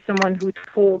wanted to be someone who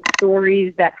told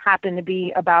stories that happen to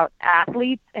be about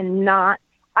athletes and not,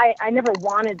 I never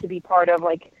wanted to be part of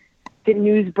like the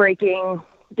news breaking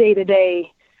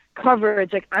day-to-day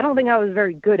coverage. Like, I don't think I was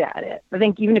very good at it. I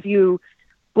think even if you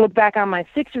look back on my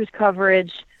Sixers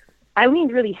coverage, I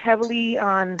leaned really heavily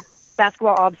on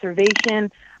basketball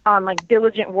observation, on like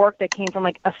diligent work that came from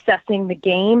like assessing the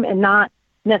game and not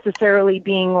necessarily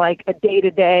being like a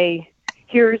day-to-day,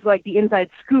 here's like the inside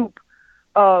scoop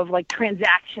of like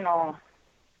transactional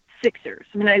Sixers.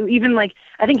 I mean,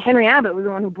 I think Henry Abbott was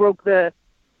the one who broke the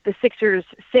Sixers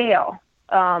sale,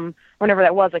 whenever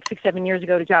that was, like 6-7 years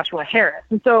ago, to Joshua Harris.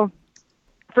 And so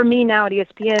for me now at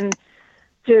ESPN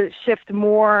to shift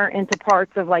more into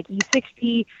parts of like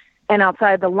E60 and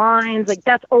outside the lines, like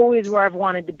that's always where I've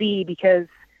wanted to be because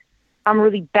I'm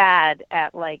really bad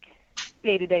at like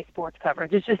day-to-day sports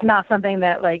coverage. It's just not something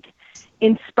that like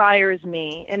inspires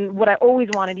me. And what I always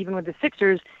wanted, even with the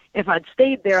Sixers, if I'd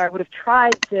stayed there, I would have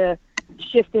tried to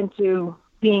shift into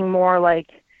being more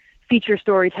like feature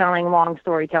storytelling, long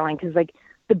storytelling, because like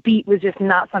the beat was just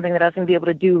not something that I was going to be able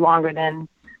to do longer than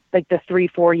like the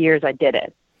 3-4 years I did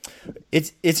it.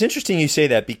 It's interesting you say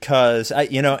that because I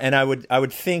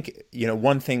would think,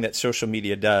 one thing that social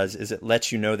media does is it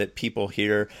lets you know that people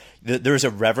here, there's a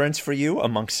reverence for you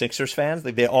among Sixers fans.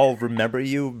 Like they all remember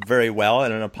you very well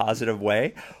and in a positive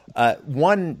way.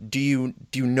 One, do you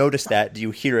notice that? Do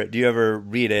you hear it? Do you ever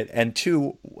read it? And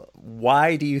two,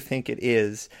 why do you think it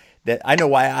is that, I know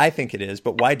why I think it is,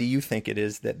 but why do you think it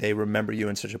is that they remember you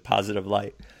in such a positive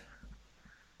light?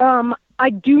 I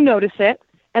do notice it.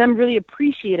 And I'm really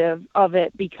appreciative of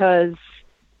it because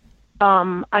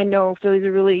I know Phillies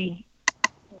are really,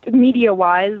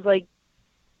 media-wise, like,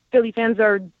 Philly fans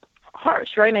are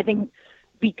harsh, right? And I think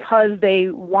because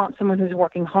they want someone who's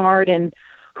working hard and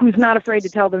who's not afraid to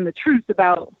tell them the truth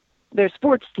about their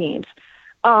sports teams.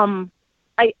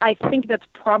 I think that's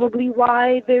probably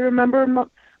why they remember,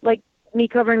 like, me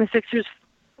covering the Sixers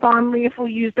fondly, if we'll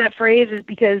use that phrase, is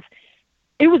because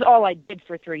it was all I did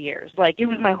for 3 years. Like, it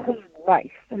was my whole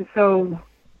life. And so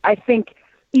I think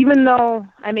even though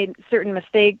I made certain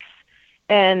mistakes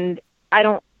and I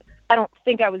don't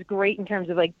think I was great in terms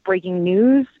of like breaking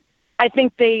news, I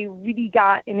think they really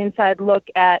got an inside look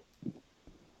at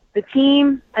the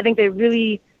team. I think they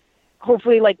really,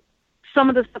 hopefully, like, some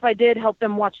of the stuff I did helped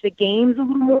them watch the games a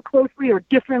little more closely or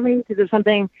differently because of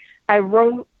something I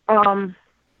wrote. And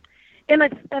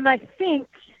I think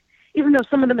even though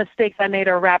some of the mistakes I made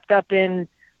are wrapped up in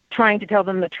trying to tell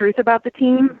them the truth about the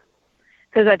team,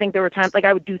 because I think there were times like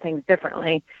I would do things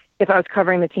differently if I was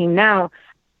covering the team now.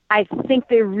 I think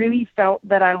they really felt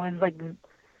that I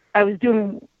was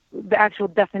doing the actual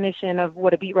definition of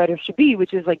what a beat writer should be,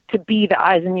 which is like to be the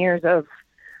eyes and ears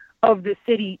of the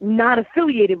city, not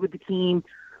affiliated with the team,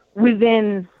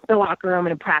 within the locker room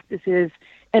and in practices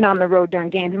and on the road during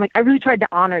games. And like, I really tried to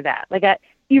honor that. Like,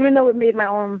 even though it made my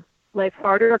own life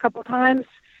harder a couple of times,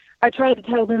 I tried to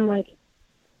tell them like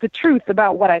the truth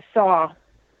about what I saw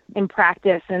in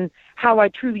practice and how I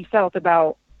truly felt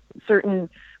about certain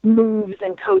moves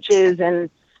and coaches. And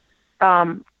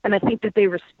I think that they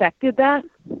respected that.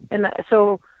 And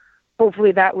so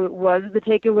hopefully that was the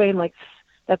takeaway. And like,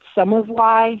 that's some of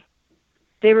why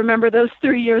they remember those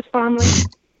 3 years fondly.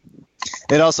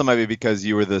 It also might be because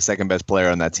you were the second best player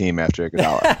on that team after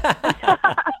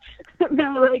Iguodala.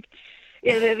 No, like,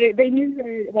 yeah, they knew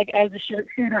that, like, as a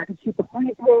sharpshooter, I could shoot the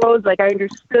free throws. Like, I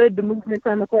understood the movements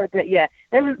on the court. But yeah,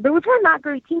 those were not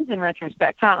great teams in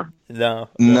retrospect, huh? No.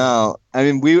 I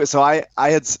mean,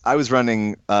 I was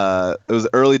running. It was the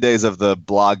early days of the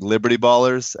blog Liberty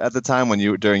Ballers at the time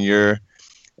during your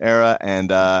era,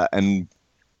 and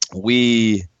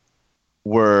we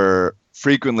were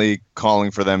frequently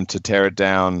calling for them to tear it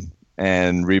down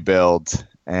and rebuild.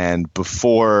 And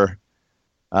before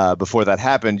that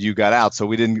happened, you got out, so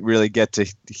we didn't really get to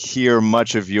hear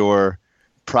much of your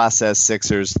process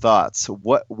Sixers thoughts.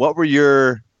 What were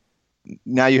your?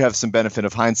 Now you have some benefit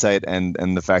of hindsight and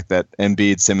the fact that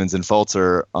Embiid, Simmons, and Fultz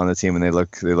are on the team, and they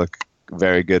look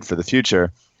very good for the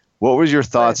future. What was your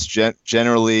thoughts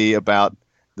generally about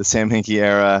the Sam Hinkie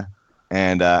era,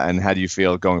 and how do you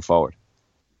feel going forward?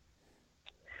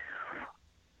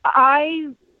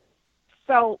 I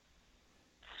felt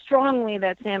strongly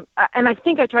that Sam, and I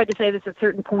think I tried to say this at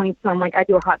certain points. I'm like, I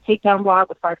do a hot takedown blog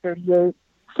with 538.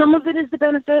 Some of it is the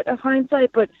benefit of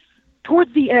hindsight, but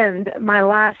towards the end, my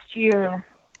last year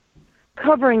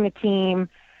covering the team,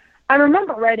 I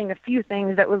remember writing a few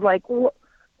things that was like,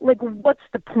 what's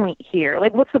the point here?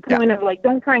 Like, what's the point of, like,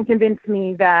 don't try and convince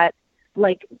me that,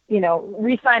 like,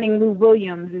 re-signing Lou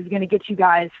Williams is going to get you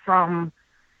guys from,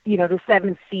 the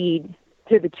 7th seed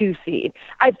to the 2 seed.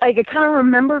 I kind of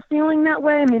remember feeling that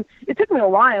way. I mean, it took me a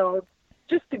while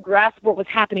just to grasp what was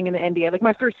happening in the NBA. Like,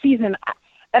 my first season,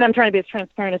 and I'm trying to be as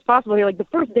transparent as possible here, like, the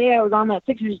first day I was on that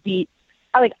Sixers beat,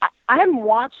 I hadn't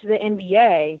watched the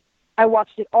NBA. I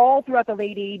watched it all throughout the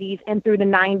late 80s and through the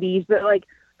 90s, but, like,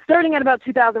 starting at about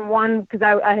 2001, because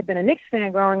I had been a Knicks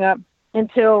fan growing up,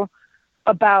 until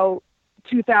about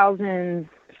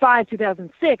 2005,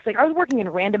 2006, like, I was working in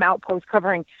a random outpost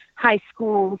covering high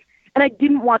schools, and I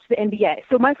didn't watch the NBA.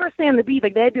 So my first day on the beat,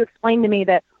 like, they had to explain to me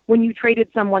that when you traded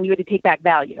someone, you had to take back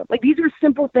value. Like, these were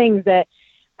simple things that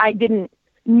I didn't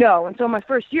know. And so my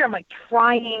first year, I'm, like,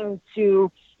 trying to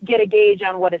get a gauge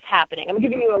on what is happening. I'm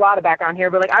giving you a lot of background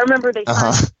here, but, like, I remember they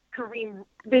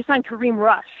signed Kareem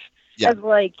Rush as,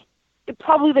 like,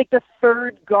 probably, like, the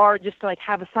third guard just to, like,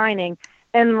 have a signing.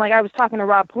 And, like, I was talking to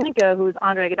Rob Pelinka, who was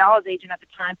Andre Iguodala's agent at the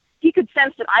time. He could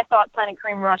sense that I thought signing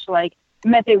Kareem Rush, like,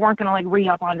 meant they weren't going to, like,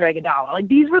 re-up Andre Iguodala. Like,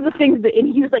 these were the things that,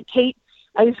 and he was like, Kate,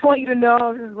 I just want you to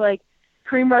know, this is, like,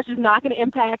 Kareem Rush is not going to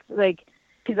impact, like,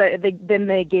 because then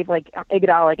they gave, like,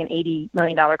 Iguodala, like, an $80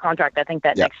 million contract, I think,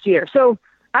 that next year. So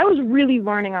I was really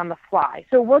learning on the fly.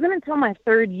 So it wasn't until my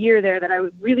third year there that I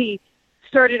really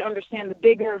started to understand the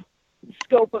bigger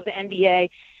scope of the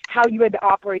NBA, how you had to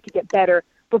operate to get better.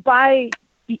 But by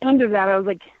the end of that, I was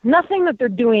like, nothing that they're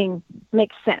doing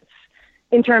makes sense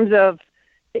in terms of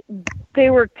they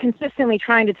were consistently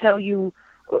trying to tell you,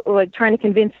 like, trying to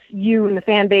convince you and the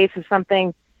fan base of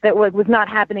something that was not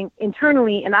happening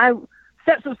internally. And I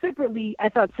said so separately, I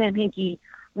thought Sam Hinkie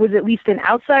was at least an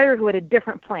outsider who had a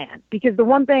different plan. Because the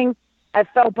one thing I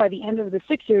felt by the end of the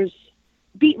Sixers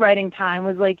beat writing time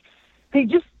was, like, they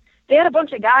had a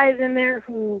bunch of guys in there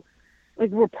who,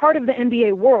 like, were part of the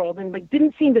NBA world and, like,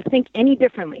 didn't seem to think any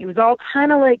differently. It was all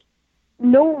kind of like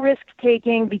no risk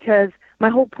taking, because my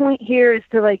whole point here is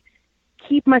to, like,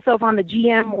 keep myself on the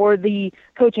GM or the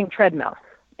coaching treadmill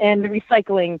and the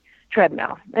recycling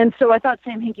treadmill. And so I thought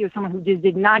Sam Hinkie was someone who just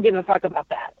did not give a fuck about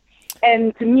that.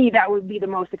 And to me, that would be the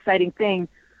most exciting thing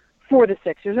for the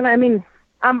Sixers. And I mean,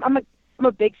 I'm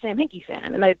a big Sam Hinkie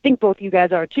fan, and I think both you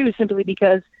guys are too, simply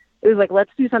because it was like, let's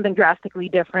do something drastically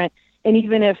different. And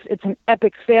even if it's an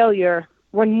epic failure,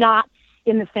 we're not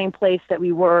in the same place that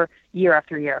we were year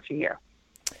after year after year.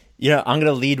 I'm going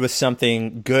to lead with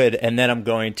something good, and then I'm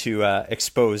going to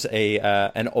expose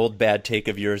an old bad take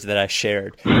of yours that I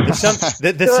shared.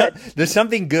 The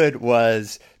something good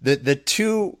was the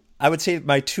two. I would say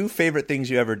my two favorite things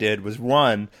you ever did was,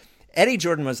 one, Eddie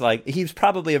Jordan was like, he's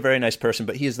probably a very nice person,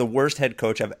 but he is the worst head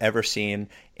coach I've ever seen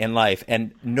in life.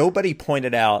 And nobody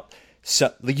pointed out.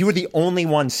 So you were the only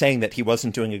one saying that he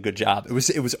wasn't doing a good job. It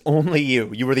was only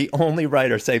you. You were the only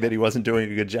writer saying that he wasn't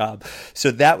doing a good job. So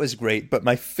that was great. But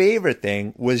my favorite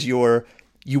thing was you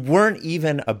weren't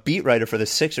even a beat writer for the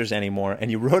Sixers anymore, and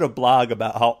you wrote a blog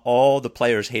about how all the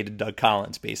players hated Doug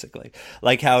Collins, basically,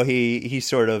 like how he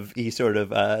sort of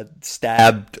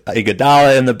stabbed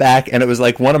Iguodala in the back, and it was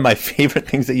like one of my favorite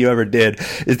things that you ever did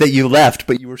is that you left,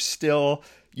 but you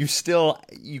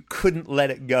couldn't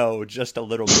let it go just a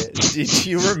little bit. Did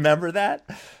you remember that?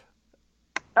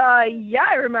 Yeah,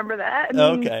 I remember that. I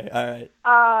mean, okay, all right.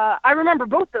 I remember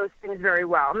both those things very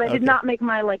well, and they did not make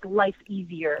my life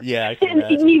easier. Yeah, I can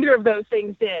imagine. Neither of those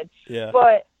things did. Yeah.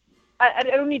 But I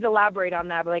don't need to elaborate on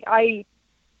that. But I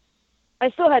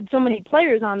still had so many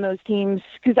players on those teams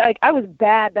because I was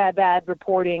bad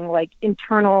reporting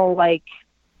internal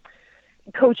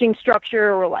coaching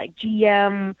structure or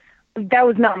GM. That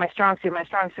was not my strong suit. My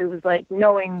strong suit was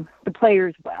knowing the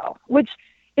players well, which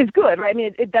is good, right? I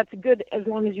mean, that's good as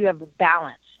long as you have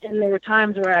balance. And there were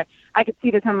times where I could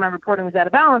see that some of my reporting was out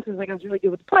of balance. It was I was really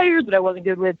good with the players, but I wasn't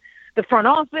good with the front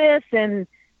office, and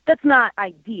that's not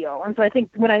ideal. And so I think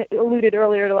when I alluded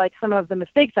earlier to some of the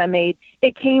mistakes I made,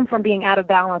 it came from being out of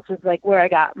balance with where I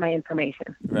got my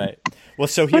information. Right. Well,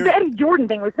 so here, but the Eddie Jordan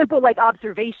thing was simple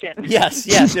observation. Yes.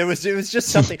 It was just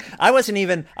something. I was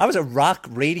a rock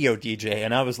radio DJ,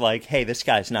 and I was like, hey, this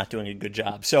guy's not doing a good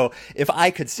job. So if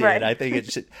I could see it, I think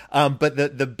it should. But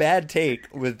the bad take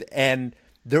and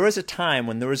there was a time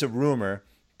when there was a rumor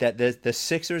that the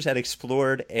Sixers had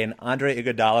explored an Andre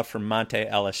Iguodala for Monte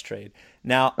Ellis trade.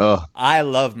 Now, I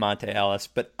love Monte Ellis,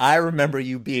 but I remember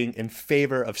you being in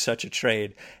favor of such a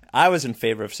trade. I was in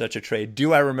favor of such a trade.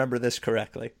 Do I remember this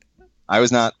correctly? I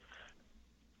was not.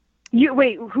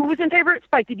 Wait, who was in favor?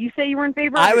 Spike, did you say you were in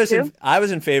favor of it too? I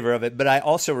was in favor of it, but I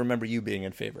also remember you being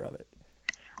in favor of it.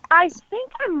 I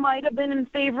think I might have been in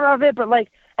favor of it, but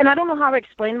and I don't know how to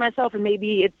explain myself, and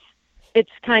maybe it's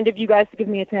kind of you guys to give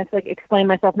me a chance to explain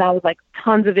myself now with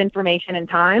tons of information and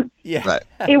time. Yeah. Right.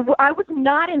 I was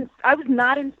not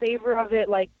in favor of it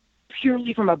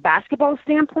purely from a basketball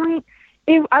standpoint.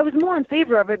 I was more in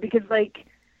favor of it because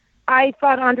I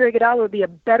thought Andre Iguodala would be a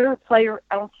better player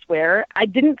elsewhere. I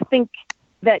didn't think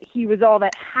that he was all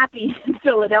that happy in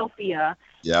Philadelphia.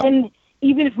 Yeah. And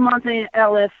even if Monte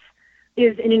Ellis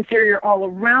is an inferior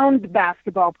all-around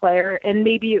basketball player, and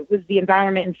maybe it was the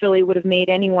environment in Philly would have made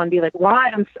anyone be like,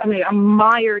 "Why? I'm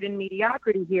mired in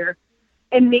mediocrity here,"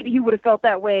 and maybe he would have felt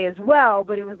that way as well.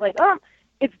 But it was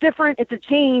it's different, it's a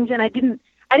change, and I didn't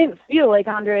feel like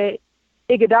Andre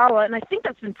Iguodala, and I think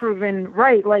that's been proven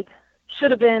right.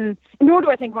 Should have been. Nor do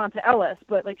I think Monte Ellis,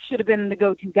 but should have been the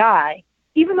go-to guy.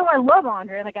 Even though I love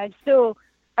Andre,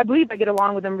 I believe I get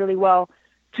along with him really well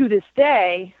to this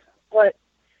day, but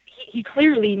he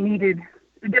clearly needed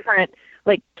a different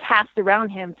cast around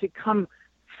him to come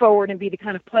forward and be the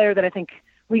kind of player that I think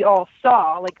we all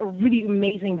saw, a really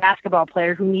amazing basketball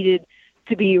player who needed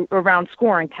to be around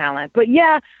scoring talent. But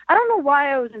yeah, I don't know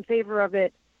why I was in favor of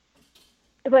it.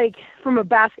 From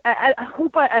a I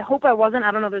hope I wasn't. I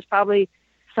don't know. There's probably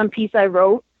some piece I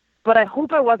wrote, but I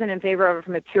hope I wasn't in favor of it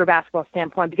from a pure basketball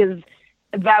standpoint because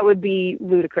that would be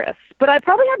ludicrous. But I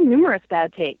probably had numerous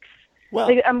bad takes. Well,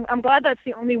 I'm glad that's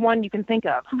the only one you can think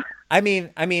of. I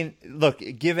mean, look,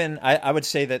 given I would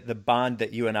say that the bond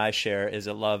that you and I share is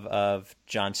a love of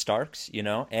John Starks,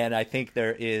 and I think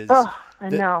there is. Oh, I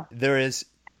know. There is.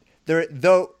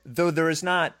 Though there is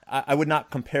not, I would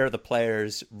not compare the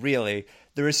players really.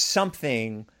 There is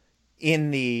something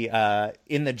in the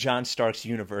John Starks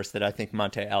universe that I think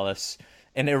Monte Ellis,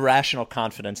 an irrational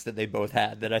confidence that they both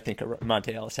had that I think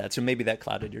Monte Ellis had. So maybe that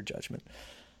clouded your judgment.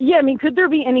 Yeah, I mean, could there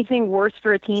be anything worse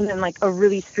for a team than a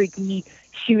really streaky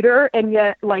shooter? And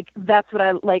yet, that's what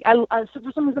I like. So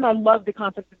for some reason, I love the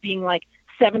concept of being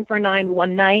 7 for 9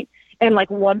 one night and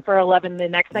 1 for 11 the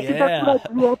next night. 'Cause that's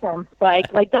what I grew up on,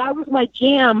 Spike. That was my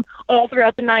jam all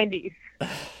throughout the 90s.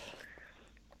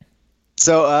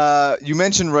 So you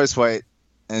mentioned Royce White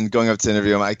and going up to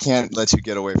interview him. I can't let you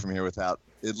get away from here without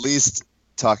at least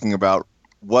talking about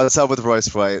what's up with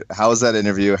Royce White. How was that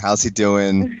interview? How's he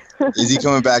doing? Is he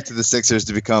coming back to the Sixers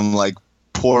to become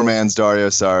poor man's Dario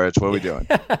Saric? What are we doing?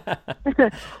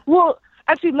 Well,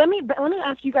 actually, let me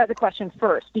ask you guys a question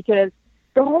first, because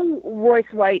the whole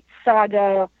Royce White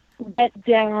saga went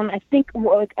down, I think,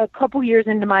 a couple years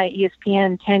into my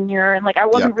ESPN tenure, and I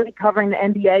wasn't really covering the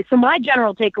NBA. So my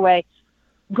general takeaway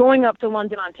going up to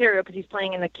London, Ontario, because he's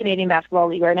playing in the Canadian Basketball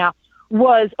League right now,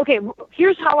 was,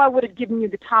 here's how I would have given you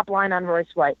the top line on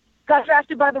Royce White. Got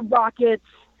drafted by the Rockets,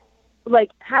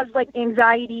 like has like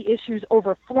anxiety issues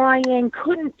over flying,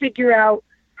 couldn't figure out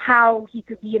how he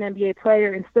could be an NBA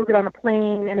player and still get on a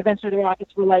plane, and eventually the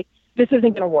Rockets were like, this isn't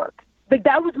going to work. Like,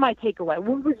 that was my takeaway.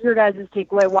 What was your guys'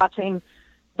 takeaway watching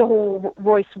the whole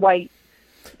Royce White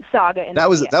saga? That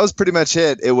was pretty much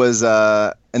it. It was,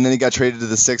 and then he got traded to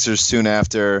the Sixers soon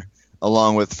after,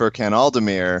 along with Furkan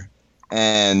Aldemir.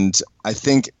 And I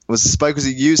think was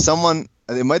it you? Someone,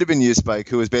 it might have been you, Spike,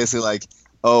 who was basically like,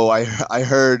 "Oh, I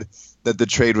heard that the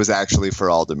trade was actually for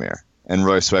Aldemir, and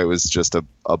Royce White was just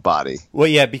a body." Well,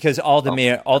 yeah, because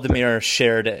Aldemir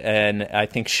shared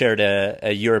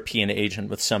a European agent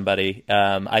with somebody.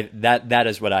 That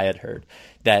is what I had heard.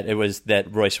 That it was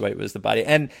that Royce White was the body.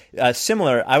 And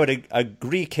similar, I would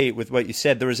agree, Kate, with what you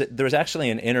said. There was actually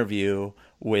an interview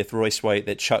with Royce White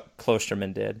that Chuck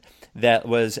Klosterman did. That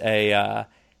was that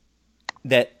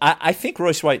I think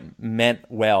Royce White meant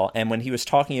well. And when he was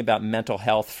talking about mental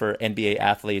health for NBA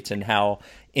athletes and how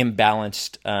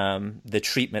imbalanced the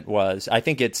treatment was, I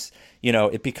think it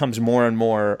becomes more and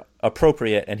more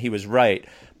appropriate. And he was right.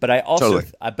 But I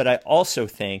also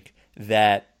think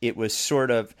that it was sort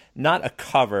of not a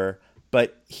cover,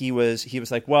 but he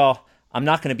was like, well, I'm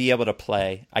not going to be able to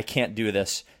play. I can't do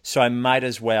this. So I might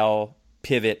as well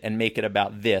pivot and make it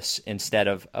about this instead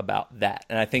of about that.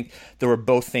 And I think there were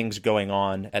both things going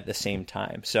on at the same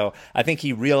time. So I think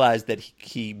he realized that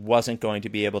he wasn't going to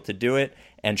be able to do it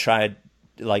and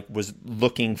was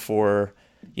looking for,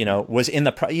 he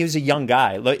was a young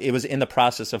guy. It was in the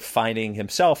process of finding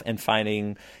himself and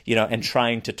finding, and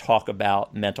trying to talk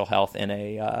about mental health in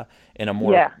a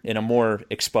more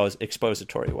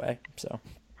expository way. So.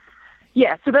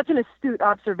 Yeah, so that's an astute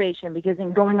observation, because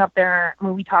in going up there,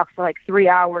 we talked for like 3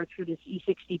 hours through this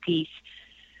E60 piece,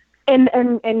 and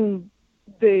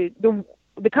the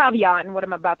caveat in what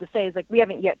I'm about to say is like we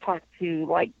haven't yet talked to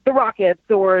like the Rockets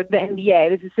or the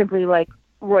NBA. This is simply like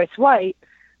Royce White.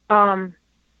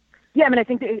 Yeah, I mean, I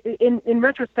think in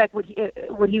retrospect, what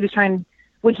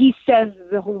he says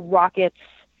the whole Rockets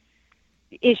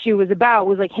issue was about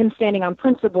was like him standing on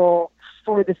principle,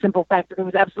 for the simple fact that there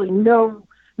was absolutely no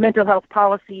mental health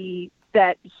policy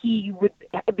that he would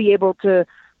be able to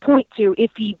point to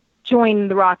if he joined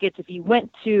the Rockets, if he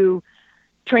went to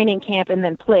training camp and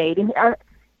then played. And,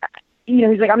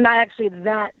 he's like, I'm not actually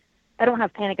that, I don't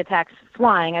have panic attacks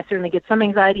flying. I certainly get some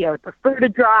anxiety. I would prefer to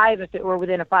drive if it were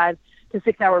within a 5 to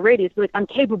 6 hour radius, but like, I'm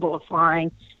capable of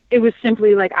flying. It was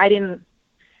simply like, I didn't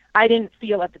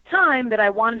feel at the time that I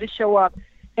wanted to show up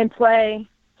and play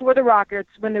for the Rockets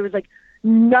when there was like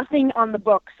nothing on the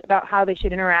books about how they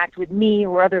should interact with me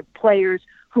or other players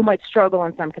who might struggle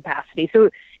in some capacity. So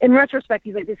in retrospect,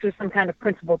 he's like, this was some kind of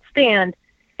principled stand.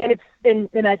 And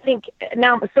and I think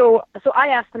now, so I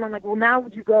asked him, I'm like, well, now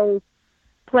would you go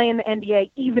play in the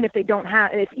NBA even if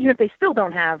they still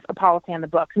don't have a policy on the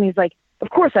books? And he's like,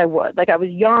 of course I would. Like, I was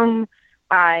young.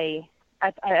 I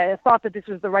thought that this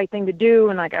was the right thing to do.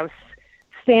 And like, I was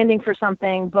standing for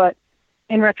something, but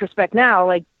in retrospect now,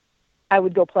 like, I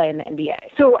would go play in the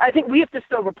NBA. So I think we have to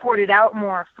still report it out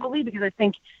more fully, because I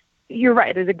think you're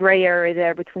right. There's a gray area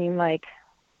there between like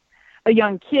a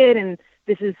young kid and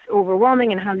this is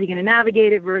overwhelming and how's he going to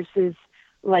navigate it versus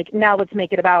like, now let's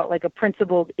make it about like a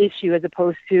principled issue as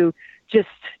opposed to just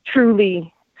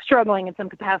truly struggling in some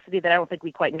capacity that I don't think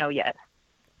we quite know yet.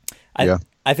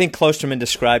 I think Klosterman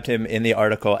described him in the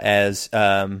article as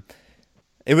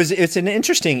it's an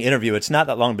interesting interview. It's not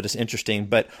that long, but it's interesting.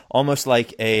 But almost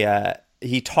like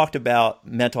he talked about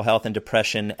mental health and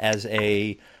depression as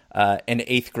an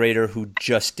 8th grader who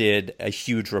just did a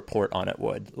huge report on it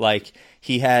would. Like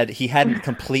he had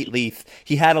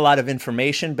a lot of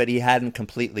information, but he hadn't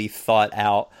completely thought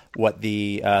out what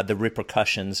the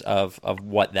repercussions of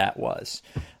what that was.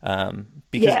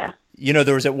 Because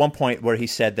there was at one point where he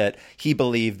said that he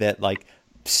believed that like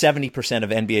 70% of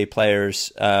NBA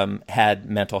players had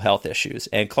mental health issues.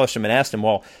 And Klosterman asked him,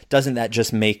 well, doesn't that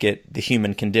just make it the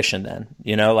human condition then?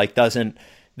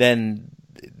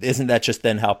 Isn't that just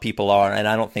then how people are? And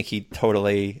I don't think he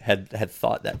totally had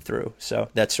thought that through. So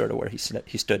that's sort of where he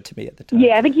stood to me at the time.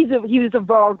 Yeah, I think he was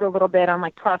evolved a little bit on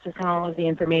like processing all of the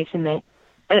information that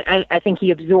I think he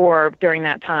absorbed during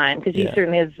that time, because he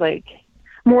certainly has like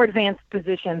more advanced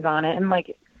positions on it. And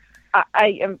like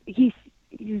he's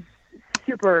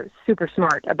super, super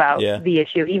smart about the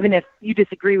issue. Even if you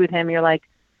disagree with him, you're like,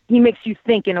 he makes you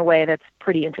think in a way that's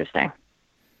pretty interesting.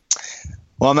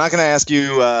 Well, I'm not going to ask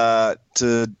you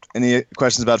to any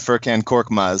questions about Furkan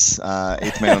Korkmaz,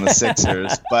 8th man on the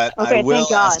Sixers, but okay, I will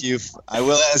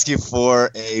ask you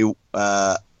for an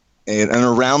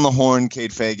around the horn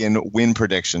Kate Fagan win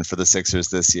prediction for the Sixers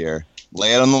this year.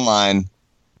 Lay it on the line.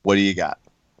 What do you got?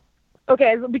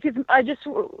 Okay, because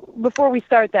before we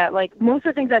start that, like, most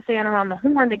of the things I say on Around the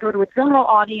Horn, they go to a general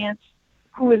audience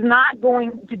who is not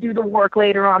going to do the work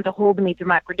later on to hold me to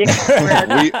my predictions.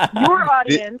 Whereas your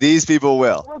audience, these people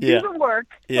will do the work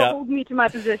to hold me to my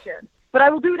position. But I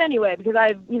will do it anyway because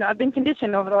I've been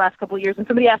conditioned over the last couple of years. When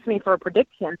somebody asks me for a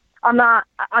prediction,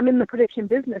 I'm in the prediction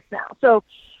business now. So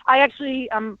I actually,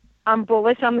 I'm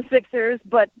bullish on the Sixers,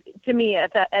 but to me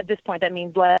at this point, that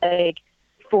means like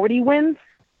 40 wins.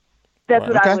 That's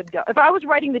what I would go. If I was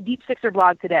writing the Deep Sixer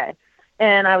blog today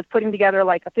and I was putting together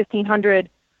like a 1,500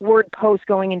 word post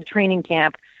going into training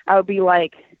camp, I would be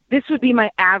like, this would be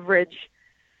my average.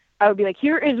 I would be like,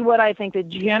 here is what I think the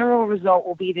general result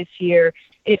will be this year.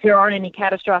 If there aren't any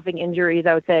catastrophic injuries,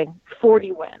 I would say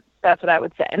 40 wins. That's what I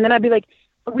would say. And then I'd be like,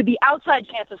 with the outside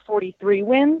chance of 43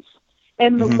 wins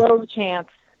and the low chance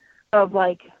of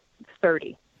like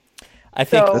 30. I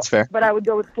think that's fair. But I would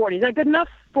go with 40. Is that good enough?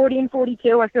 40 and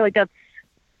 42? I feel like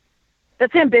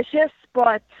that's ambitious,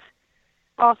 but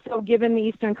also, given the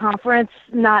Eastern Conference,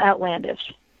 not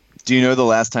outlandish. Do you know the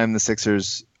last time the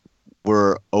Sixers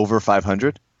were over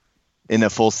 500 in a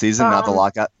full season, not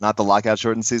the lockout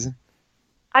shortened season?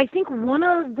 I think one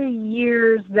of the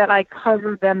years that I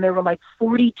covered them, they were like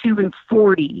 42 and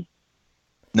 40.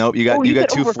 Nope, you got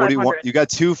 241. You got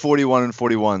 241 and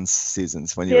 41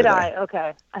 seasons when you were there. Did I?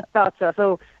 Okay, I thought so.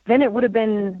 So then it would have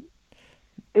been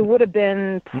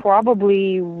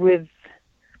probably with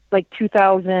like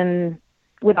 2000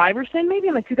 with Iverson, maybe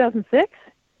in like 2006.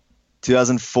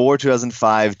 2004,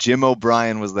 2005. Jim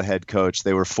O'Brien was the head coach.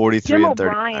 They were 43 and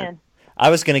 39. I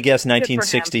was going to guess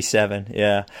 1967.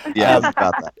 Yeah. Yeah, about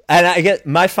that. And I get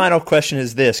my final question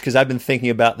is this, because I've been thinking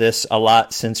about this a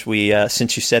lot since you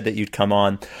said that you'd come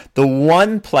on. The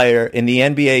one player in the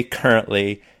NBA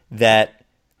currently that,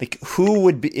 like, who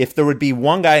would be, if there would be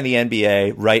one guy in the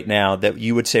NBA right now that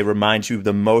you would say reminds you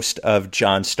the most of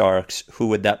John Starks, who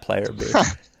would that player be?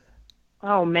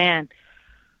 Oh man.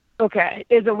 Okay.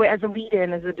 As a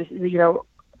lead-in,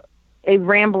 a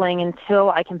rambling until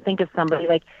I can think of somebody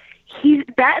like.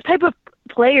 That type of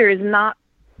player is not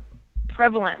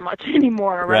prevalent much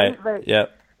anymore, right?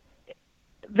 Yep.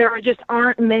 There just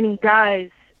aren't many guys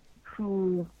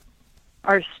who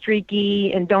are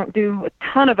streaky and don't do a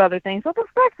ton of other things. Although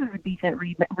Fracas is a decent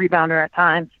rebounder at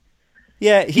times.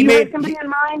 Yeah, he made somebody in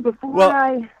mind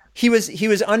before He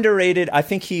was underrated. I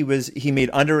think he made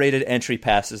underrated entry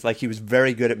passes. Like, he was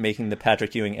very good at making the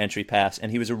Patrick Ewing entry pass,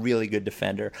 and he was a really good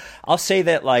defender. I'll say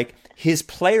that, like, his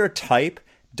player type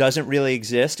doesn't really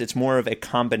exist. It's more of a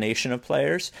combination of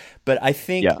players. But I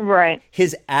think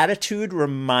his attitude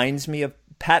reminds me of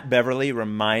Pat Beverly.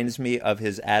 Reminds me of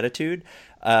his attitude.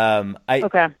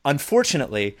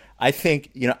 Unfortunately, I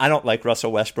think I don't like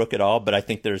Russell Westbrook at all, but I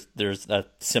think there's a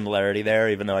similarity there,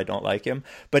 even though I don't like him.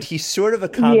 But he's sort of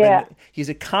he's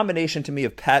a combination to me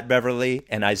of Pat Beverly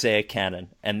and Isaiah Cannon,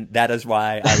 and that is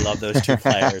why I love those two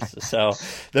players. So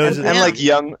those and like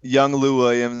young Lou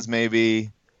Williams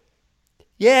maybe.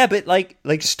 Yeah, but like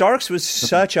Starks was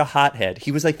such a hothead.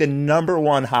 He was like the number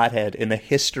one hothead in the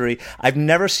history. I've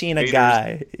never seen a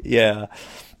guy. Yeah.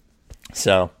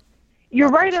 So. You're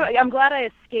right. I'm glad I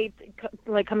escaped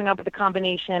like coming up with a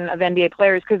combination of NBA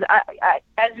players because I,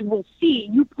 as we'll see,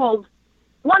 you pulled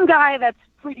one guy that's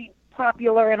pretty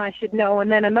popular and I should know,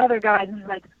 and then another guy who's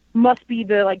like must be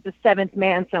the seventh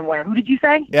man somewhere. Who did you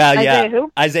say? Isaiah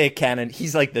who? Isaiah Cannon.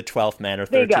 He's like the 12th man or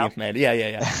 13th man.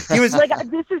 Yeah. He was like,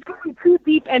 this is going too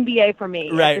deep NBA for me.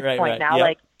 At this point now.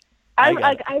 Yep. I was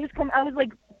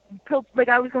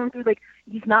going through like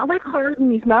he's not like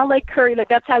Harden, he's not like Curry. Like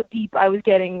that's how deep I was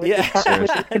getting with this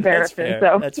comparison.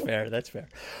 That's fair.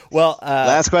 Well,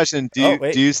 last question: Do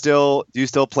you still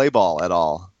play ball at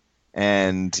all?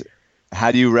 And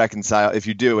how do you reconcile? If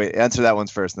you do, answer that one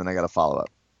first, and then I got a follow up.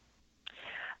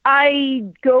 I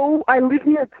live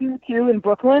near Q2 in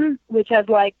Brooklyn, which has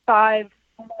like 5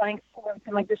 full-length courts,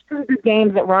 and like there's 2 good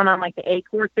games that run on like the A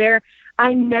court there.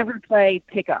 I never play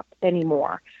pickup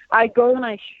anymore. I go and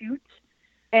I shoot,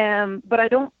 but I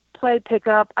don't play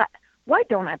pickup. Why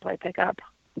don't I play pickup?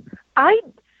 I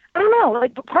don't know.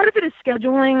 Like part of it is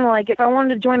scheduling. Like if I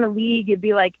wanted to join a league, it'd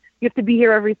be like you have to be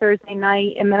here every Thursday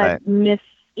night, and then I'd miss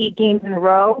 8 games in a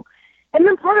row. And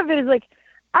then part of it is like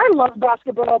I love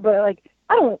basketball, but like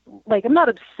I'm not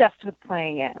obsessed with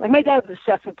playing it. Like my dad was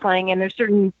obsessed with playing it, and there's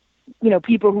certain,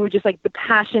 people who are just like the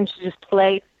passion to just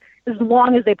play as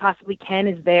long as they possibly can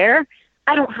is there.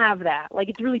 I don't have that. Like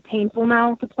it's really painful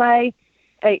now to play.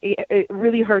 It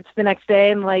really hurts the next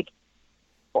day. And like,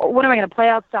 what am I going to play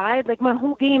outside? Like my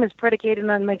whole game is predicated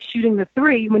on like shooting the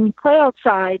 3. When you play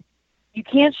outside, you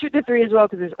can't shoot the 3 as well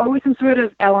because there's always some sort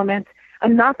of element.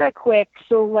 I'm not that quick.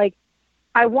 So like,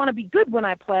 I want to be good when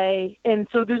I play. And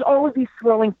so there's always these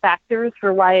swirling factors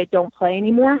for why I don't play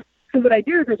anymore. So what I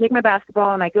do is I take my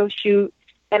basketball and I go shoot,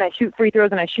 and I shoot free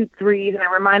throws and I shoot threes, and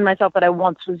I remind myself that I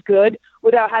once was good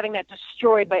without having that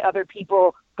destroyed by other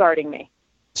people guarding me.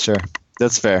 Sure.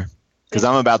 That's fair. Because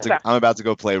I'm about to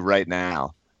go play right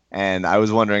now. And I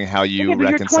was wondering how you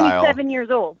reconcile. You're 27 years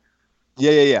old.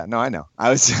 Yeah. No, I know. I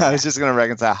was just going to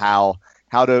reconcile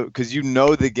how to, because you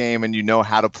know the game and you know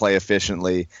how to play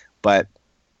efficiently, but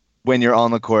when you're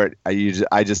on the court,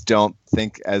 I just don't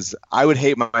think I would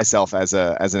hate myself as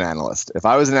an analyst. If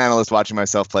I was an analyst watching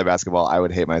myself play basketball, I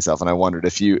would hate myself, and I wondered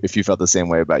if you felt the same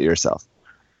way about yourself.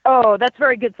 Oh, that's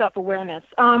very good self-awareness.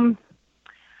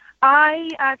 I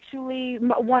actually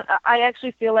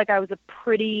feel like I was a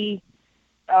pretty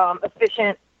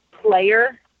efficient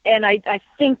player, and I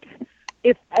think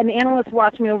if an analyst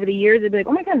watched me over the years, they'd be like,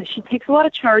 "Oh my goodness, she takes a lot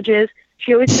of charges.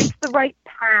 She always makes the right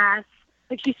pass.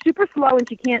 Like, she's super slow and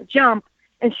she can't jump,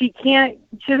 and she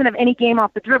doesn't have any game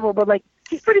off the dribble, but like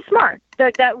she's pretty smart."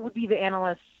 That would be the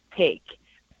analyst's take.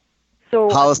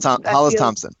 So Hollis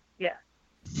Thompson. Yeah.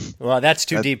 Well, that's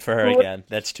too deep for her again.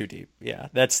 That's too deep. Yeah,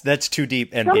 that's too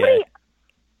deep. NBA.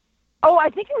 I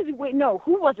think it was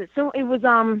who was it? So it was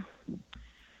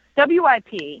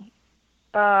WIP,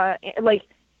 like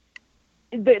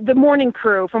the morning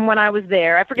crew from when I was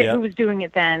there. I forget who was doing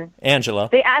it then. Angela.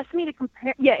 They asked me to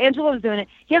compare. Yeah, Angela was doing it.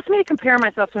 He asked me to compare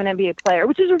myself to an NBA player,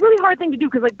 which is a really hard thing to do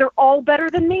because like they're all better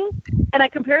than me, and I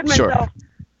compared myself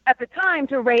at the time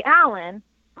to Ray Allen.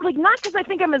 Like, not because I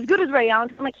think I'm as good as Ray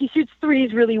Allen. Like, he shoots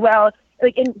threes really well.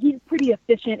 Like, and he's pretty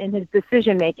efficient in his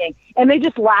decision making. And they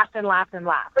just laughed and laughed and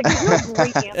laughed. Like, there's no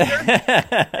great answer.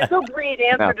 There's no great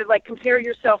answer to like compare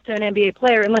yourself to an NBA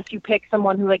player unless you pick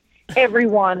someone who like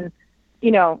everyone,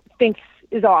 thinks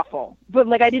is awful. But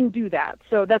like, I didn't do that,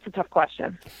 so that's a tough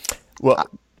question. Well,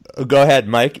 go ahead,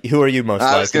 Mike. Who are you most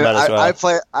like? I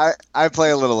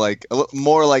play a little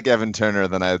more like Evan Turner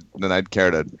than I'd care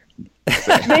to.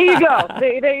 There you go.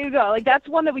 There you go. Like, that's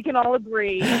one that we can all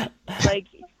agree. Like,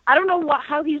 I don't know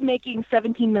how he's making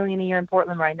 $17 million a year in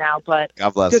Portland right now, but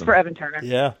God bless good him. for Evan Turner.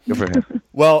 Yeah, good for him.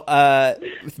 Well,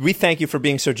 we thank you for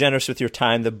being so generous with your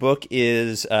time. The book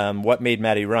is What Made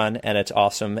Maddie Run, and it's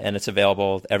awesome, and it's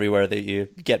available everywhere that you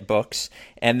get books.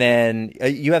 And then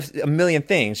you have a million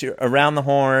things. You're Around the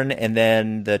Horn, and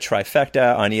then the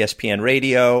Trifecta on ESPN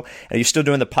Radio. Are you still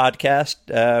doing the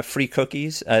podcast, Free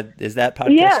Cookies? Is that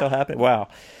podcast still happening? Wow.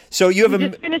 So you have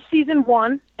just finished season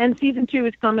 1, and season 2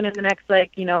 is coming in the next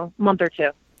month or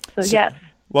two. So yes.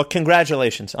 Well,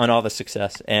 congratulations on all the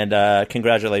success, and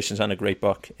congratulations on a great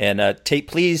book. And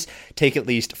please take at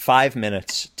least 5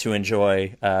 minutes to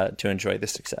enjoy the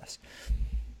success.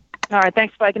 All right,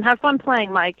 thanks, Spike, and have fun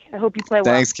playing, Mike. I hope you play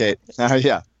well. Thanks, Kate.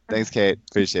 Yeah, thanks, Kate.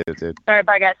 Appreciate it, dude. All right,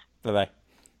 bye, guys. Bye-bye.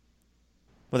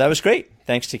 Well, that was great.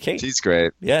 Thanks to Kate. She's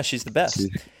great. Yeah, she's the best.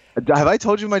 Have I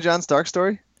told you my John Stark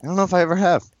story? I don't know if I ever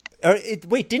have.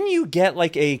 Wait, didn't you get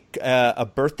like a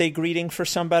birthday greeting for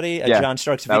somebody? John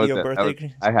Stark's video birthday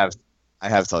greeting? I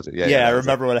have told you. Yeah, I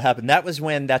remember what happened. That was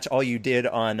when that's all you did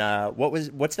on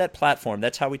what's that platform?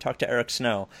 That's how we talked to Eric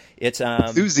Snow. It's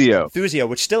Thuzio,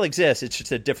 which still exists. It's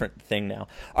just a different thing now.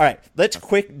 All right, let's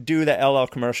quick do the LL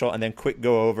commercial and then quick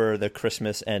go over the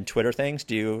Christmas and Twitter things.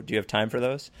 Do you have time for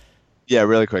those? Yeah,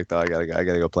 really quick though. I gotta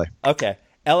go play. Okay,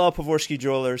 LL Pavorsky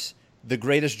Jewelers. The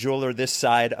greatest jeweler this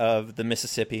side of the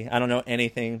Mississippi. I don't know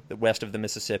anything west of the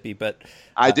Mississippi, but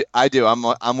I do.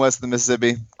 I'm west of the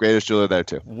Mississippi. Greatest jeweler there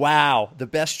too. Wow, the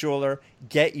best jeweler.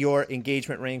 Get your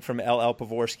engagement ring from LL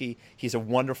Pavorsky. He's a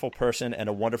wonderful person and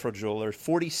a wonderful jeweler.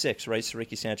 46, right? So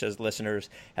Ricky Sanchez listeners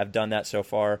have done that so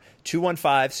far.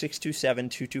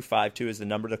 215-627-2252 is the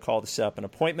number to call to set up an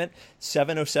appointment.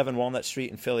 707 Walnut Street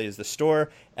in Philly is the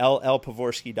store.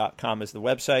 llpavorsky.com is the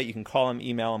website. You can call him,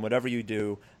 email him, whatever you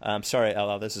do. Sorry,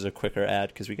 LL, this is a quicker ad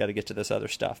because we got to get to this other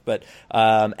stuff. But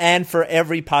and for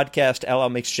every podcast, LL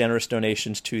makes generous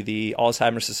donations to the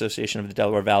Alzheimer's Association of the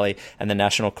Delaware Valley and the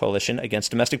National Coalition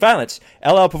Against Domestic Violence.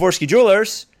 LL Pavorsky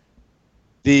Jewelers.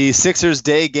 The Sixers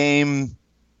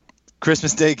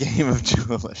Christmas Day game of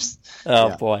jewelers.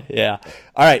 Oh, boy, yeah.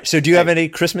 All right, so do you have any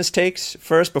Christmas takes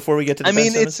first before we get to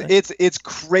the it's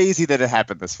crazy that it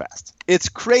happened this fast. It's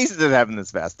crazy that it happened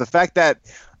this fast. The fact that,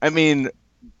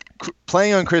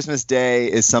 playing on Christmas Day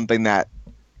is something that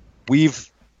we've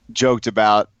joked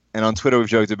about, and on Twitter we've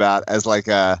joked about as like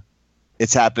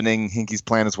it's happening, Hinky's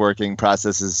plan is working,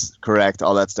 process is correct,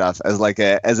 all that stuff, as a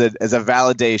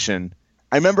validation.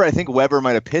 I remember I think Weber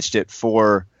might have pitched it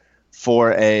for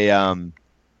a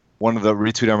one of the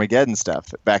Retweet Armageddon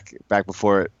stuff back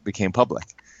before it became public.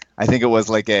 I think it was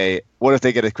like what if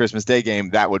they get a Christmas Day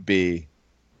game? That would be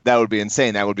that would be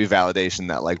insane. That would be validation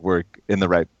that like we're in the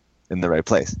right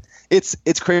place. It's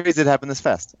crazy it happened this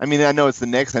fast. I mean, I know it's the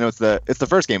Knicks. I know it's the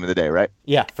first game of the day, right?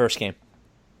 Yeah, first game.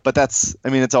 But it's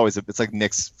like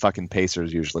Knicks fucking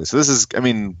Pacers usually. So this is, I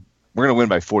mean, we're gonna win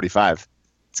by 45.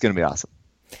 It's gonna be awesome.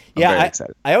 I'm very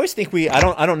excited. I always think I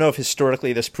don't know if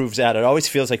historically this proves out. It always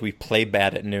feels like we play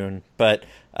bad at noon, but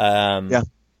yeah.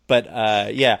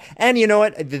 But yeah, and you know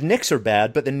what? The Knicks are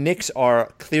bad, but the Knicks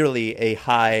are clearly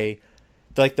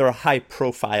they're a high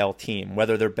profile team.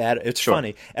 Whether they're bad, it's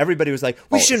funny. Everybody was like,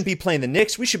 "We shouldn't be playing the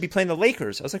Knicks. We should be playing the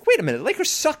Lakers." I was like, "Wait a minute, the Lakers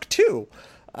suck too."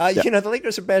 You know, the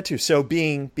Lakers are bad too. So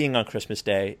being on Christmas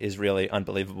Day is really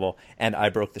unbelievable, and I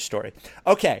broke the story.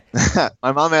 Okay.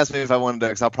 My mom asked me if I wanted to,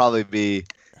 because I'll probably be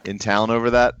in town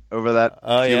over that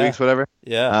few weeks, whatever.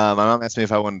 Yeah. My mom asked me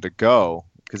if I wanted to go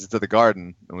because it's at the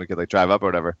Garden and we could like drive up or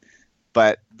whatever.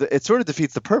 But it sort of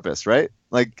defeats the purpose, right?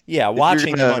 Like,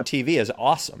 watching them on TV is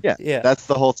awesome. Yeah, that's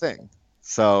the whole thing.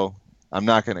 So I'm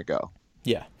not going to go.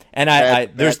 Yeah. And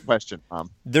there's question, Mom.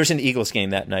 There's an Eagles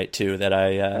game that night too.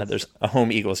 There's a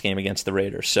home Eagles game against the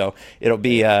Raiders, so it'll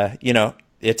be it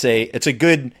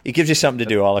gives you something to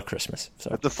do all of Christmas.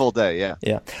 So it's a full day, yeah.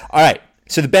 Yeah. All right.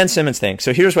 So the Ben Simmons thing.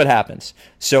 So here's what happens.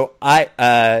 So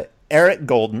Eric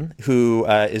Golden, who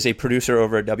is a producer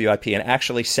over at WIP and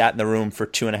actually sat in the room for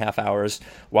 2.5 hours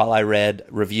while I read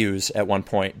reviews at one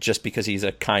point, just because he's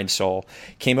a kind soul,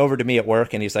 came over to me at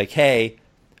work and he's like, "Hey,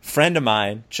 friend of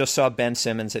mine just saw Ben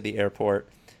Simmons at the airport."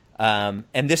 And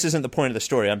this isn't the point of the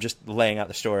story. I'm just laying out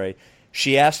the story.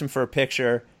 She asked him for a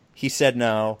picture. He said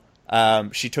no.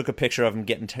 She took a picture of him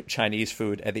getting Chinese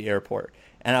food at the airport.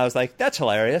 And I was like, "That's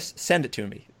hilarious. Send it to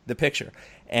me, the picture."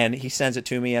 And he sends it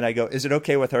to me, and I go, "Is it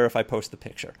okay with her if I post the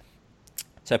picture?"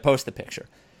 So I post the picture.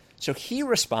 So he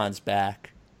responds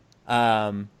back,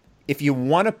 "If you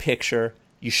want a picture,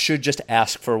 you should just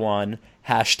ask for one.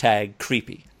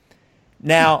 #creepy."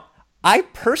 Now, I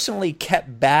personally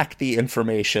kept back the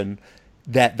information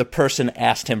that the person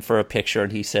asked him for a picture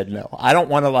and he said no. I don't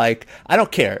want to I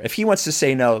don't care. If he wants to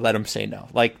say no, let him say no.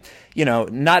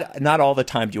 Not all the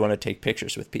time do you want to take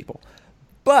pictures with people.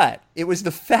 But it was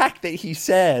the fact that he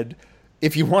said,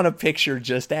 "If you want a picture,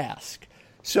 just ask."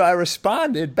 So I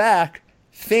responded back,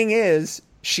 "Thing is,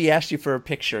 she asked you for a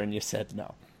picture and you said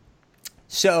no."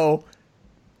 So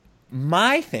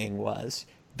my thing was,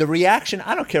 the reaction,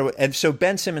 I don't care. And so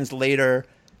Ben Simmons later,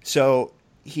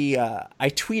 I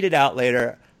tweeted out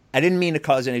later, I didn't mean to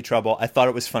cause any trouble. I thought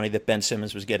it was funny that Ben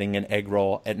Simmons was getting an egg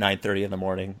roll at 9:30 in the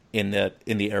morning in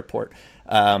the airport.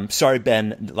 Sorry,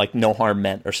 Ben, no harm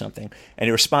meant or something. And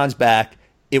he responds back,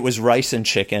 "It was rice and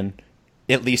chicken.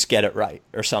 At least get it right,"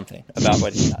 or something about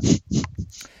what he got.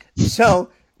 So,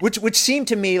 which seemed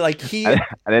to me like he... I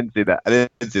didn't see that. I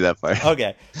didn't see that part.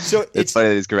 Okay. So it's funny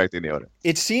that he's correcting the order.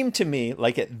 It seemed to me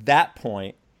like at that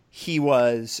point he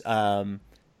was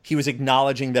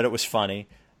acknowledging that it was funny.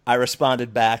 I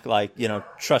responded back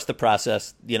trust the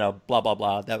process, blah, blah,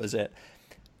 blah. That was it.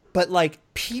 But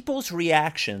people's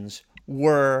reactions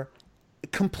were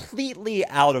completely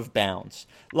out of bounds.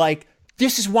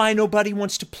 This is why nobody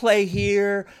wants to play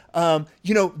here. Let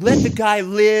the guy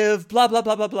live, blah, blah,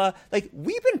 blah, blah, blah.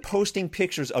 We've been posting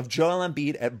pictures of Joel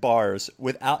Embiid at bars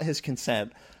without his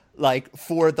consent,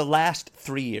 for the last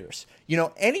 3 years.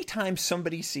 Anytime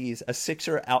somebody sees a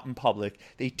Sixer out in public,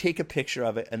 they take a picture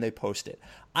of it and they post it.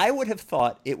 I would have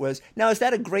thought it was... Now, is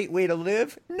that a great way to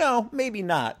live? No, maybe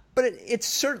not. But it's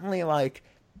certainly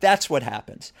that's what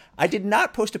happens. I did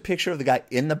not post a picture of the guy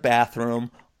in the bathroom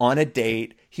on a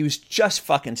date. He was just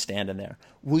fucking standing there.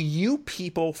 Will you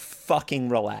people fucking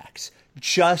relax?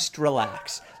 Just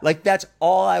relax. That's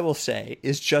all I will say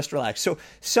is just relax. So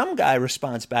some guy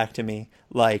responds back to me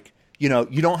you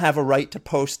don't have a right to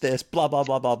post this, blah, blah,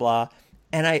 blah, blah, blah.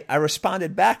 And I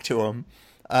responded back to him,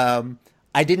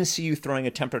 I didn't see you throwing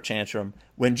a temper tantrum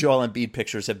when Joel Embiid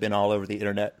pictures have been all over the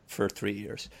internet for 3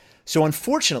 years. So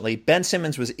unfortunately, Ben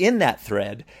Simmons was in that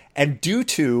thread, and due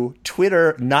to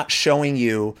Twitter not showing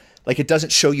you, it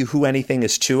doesn't show you who anything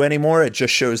is to anymore, it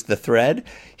just shows the thread,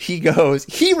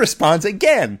 he responds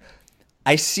again,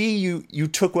 "I see you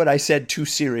took what I said too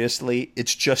seriously.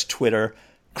 It's just Twitter,"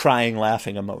 crying,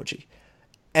 laughing emoji.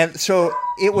 And so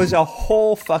it was a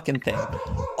whole fucking thing.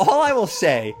 All I will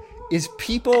say is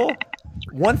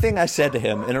one thing I said to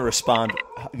him in a response,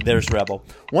 there's Rebel.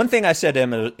 One thing I said to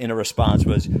him in a response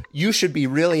was, "You should be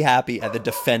really happy at the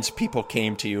defense people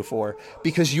came to you for,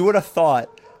 because you would have thought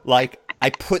I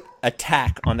put a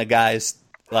tack on the guy's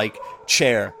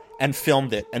chair and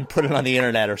filmed it and put it on the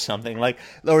internet or something,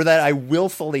 or that I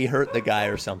willfully hurt the guy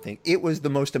or something." It was the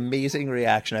most amazing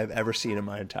reaction I've ever seen in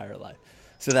my entire life.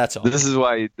 So that's all. This is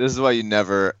why you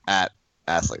never at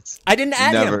athletes. I didn't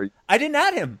add never, him. I didn't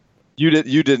add him. You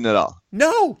didn't at all.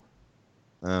 No.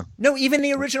 Oh. No, even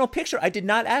the original picture, I did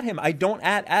not add him. I don't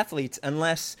add athletes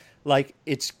unless like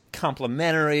it's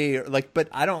complimentary or like. But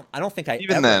I don't think I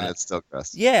even ever then add. It's still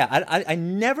gross. Yeah, I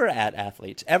never add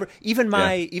athletes ever. Even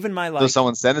my like. So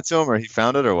someone sent it to him, or he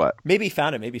found it, or what? Maybe he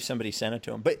found it. Maybe somebody sent it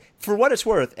to him. But for what it's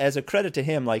worth, as a credit to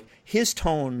him, like his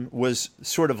tone was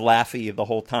sort of laughy the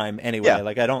whole time. Anyway, Yeah.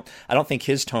 like I don't think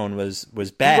his tone was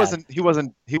bad. He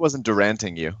wasn't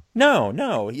Duranting you.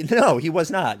 No, he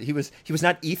was not. He was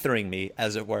not ethering me,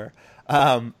 as it were.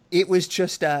 It was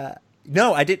just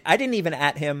no. I didn't even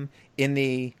at him in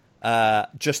the.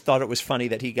 Just thought it was funny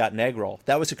that he got an egg roll.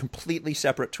 That was a completely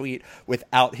separate tweet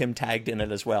without him tagged in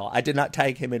it as well. I did not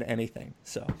tag him in anything.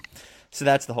 So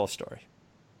that's the whole story.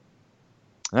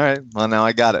 All right. Well, now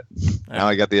I got it. Now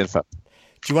I got the info.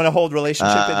 Do you want to hold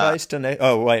relationship advice tonight?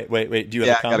 Oh, wait. Do you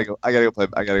have a comment? I gotta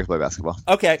go play basketball.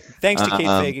 Okay. Thanks to Kate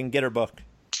Fagan. Get her book.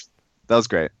 That was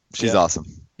great. She's awesome.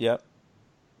 Yep.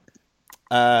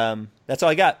 That's all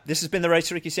I got. This has been the Rights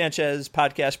to Ricky Sanchez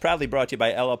podcast, proudly brought to you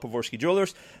by LL Pavorsky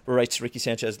Jewelers, where Rights to Ricky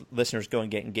Sanchez listeners go and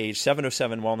get engaged.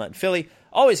 707 Walnut in Philly.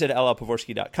 Always at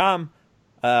llpavorsky.com.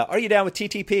 Are you down with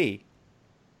TTP?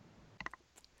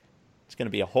 It's going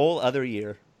to be a whole other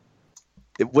year.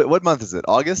 What month is it?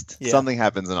 August? Yeah. Something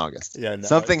happens in August. Yeah, no.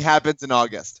 Something happens in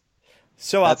August.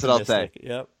 So That's what I'll optimistic. say.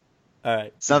 Yep. All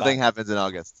right. Something Goodbye. happens in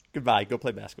August. Goodbye. Go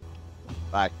play basketball.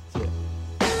 Bye.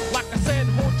 Like I said,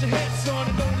 hold your head, son,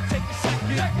 and only take a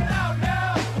second. Check it out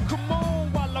now. People, come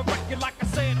on while I wreck it. Like I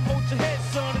said, hold your head,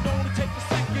 son, and only take a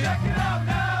second. Check it out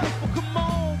now. People, come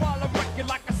on while I wreck it.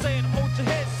 Like I said, hold your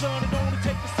head, son, and only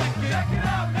take a second. Check it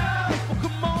out now. People,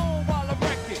 come on while I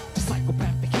wreck it. The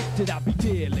psychopathic hit that I be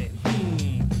dealing.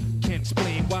 Can't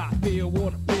explain why I feel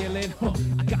what I'm feeling.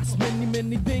 I got so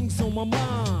many things on my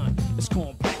mind. It's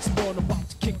complex, but I'm about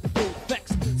to kick the full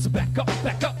effects. So back up,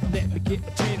 let me get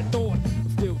a chain of thought. I'm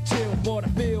still chill, but I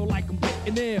feel like I'm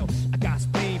getting ill. I got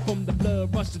pain from the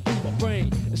blood rushing through my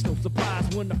brain. It's no surprise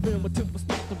when I feel my tempers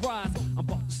start to rise. I'm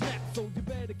about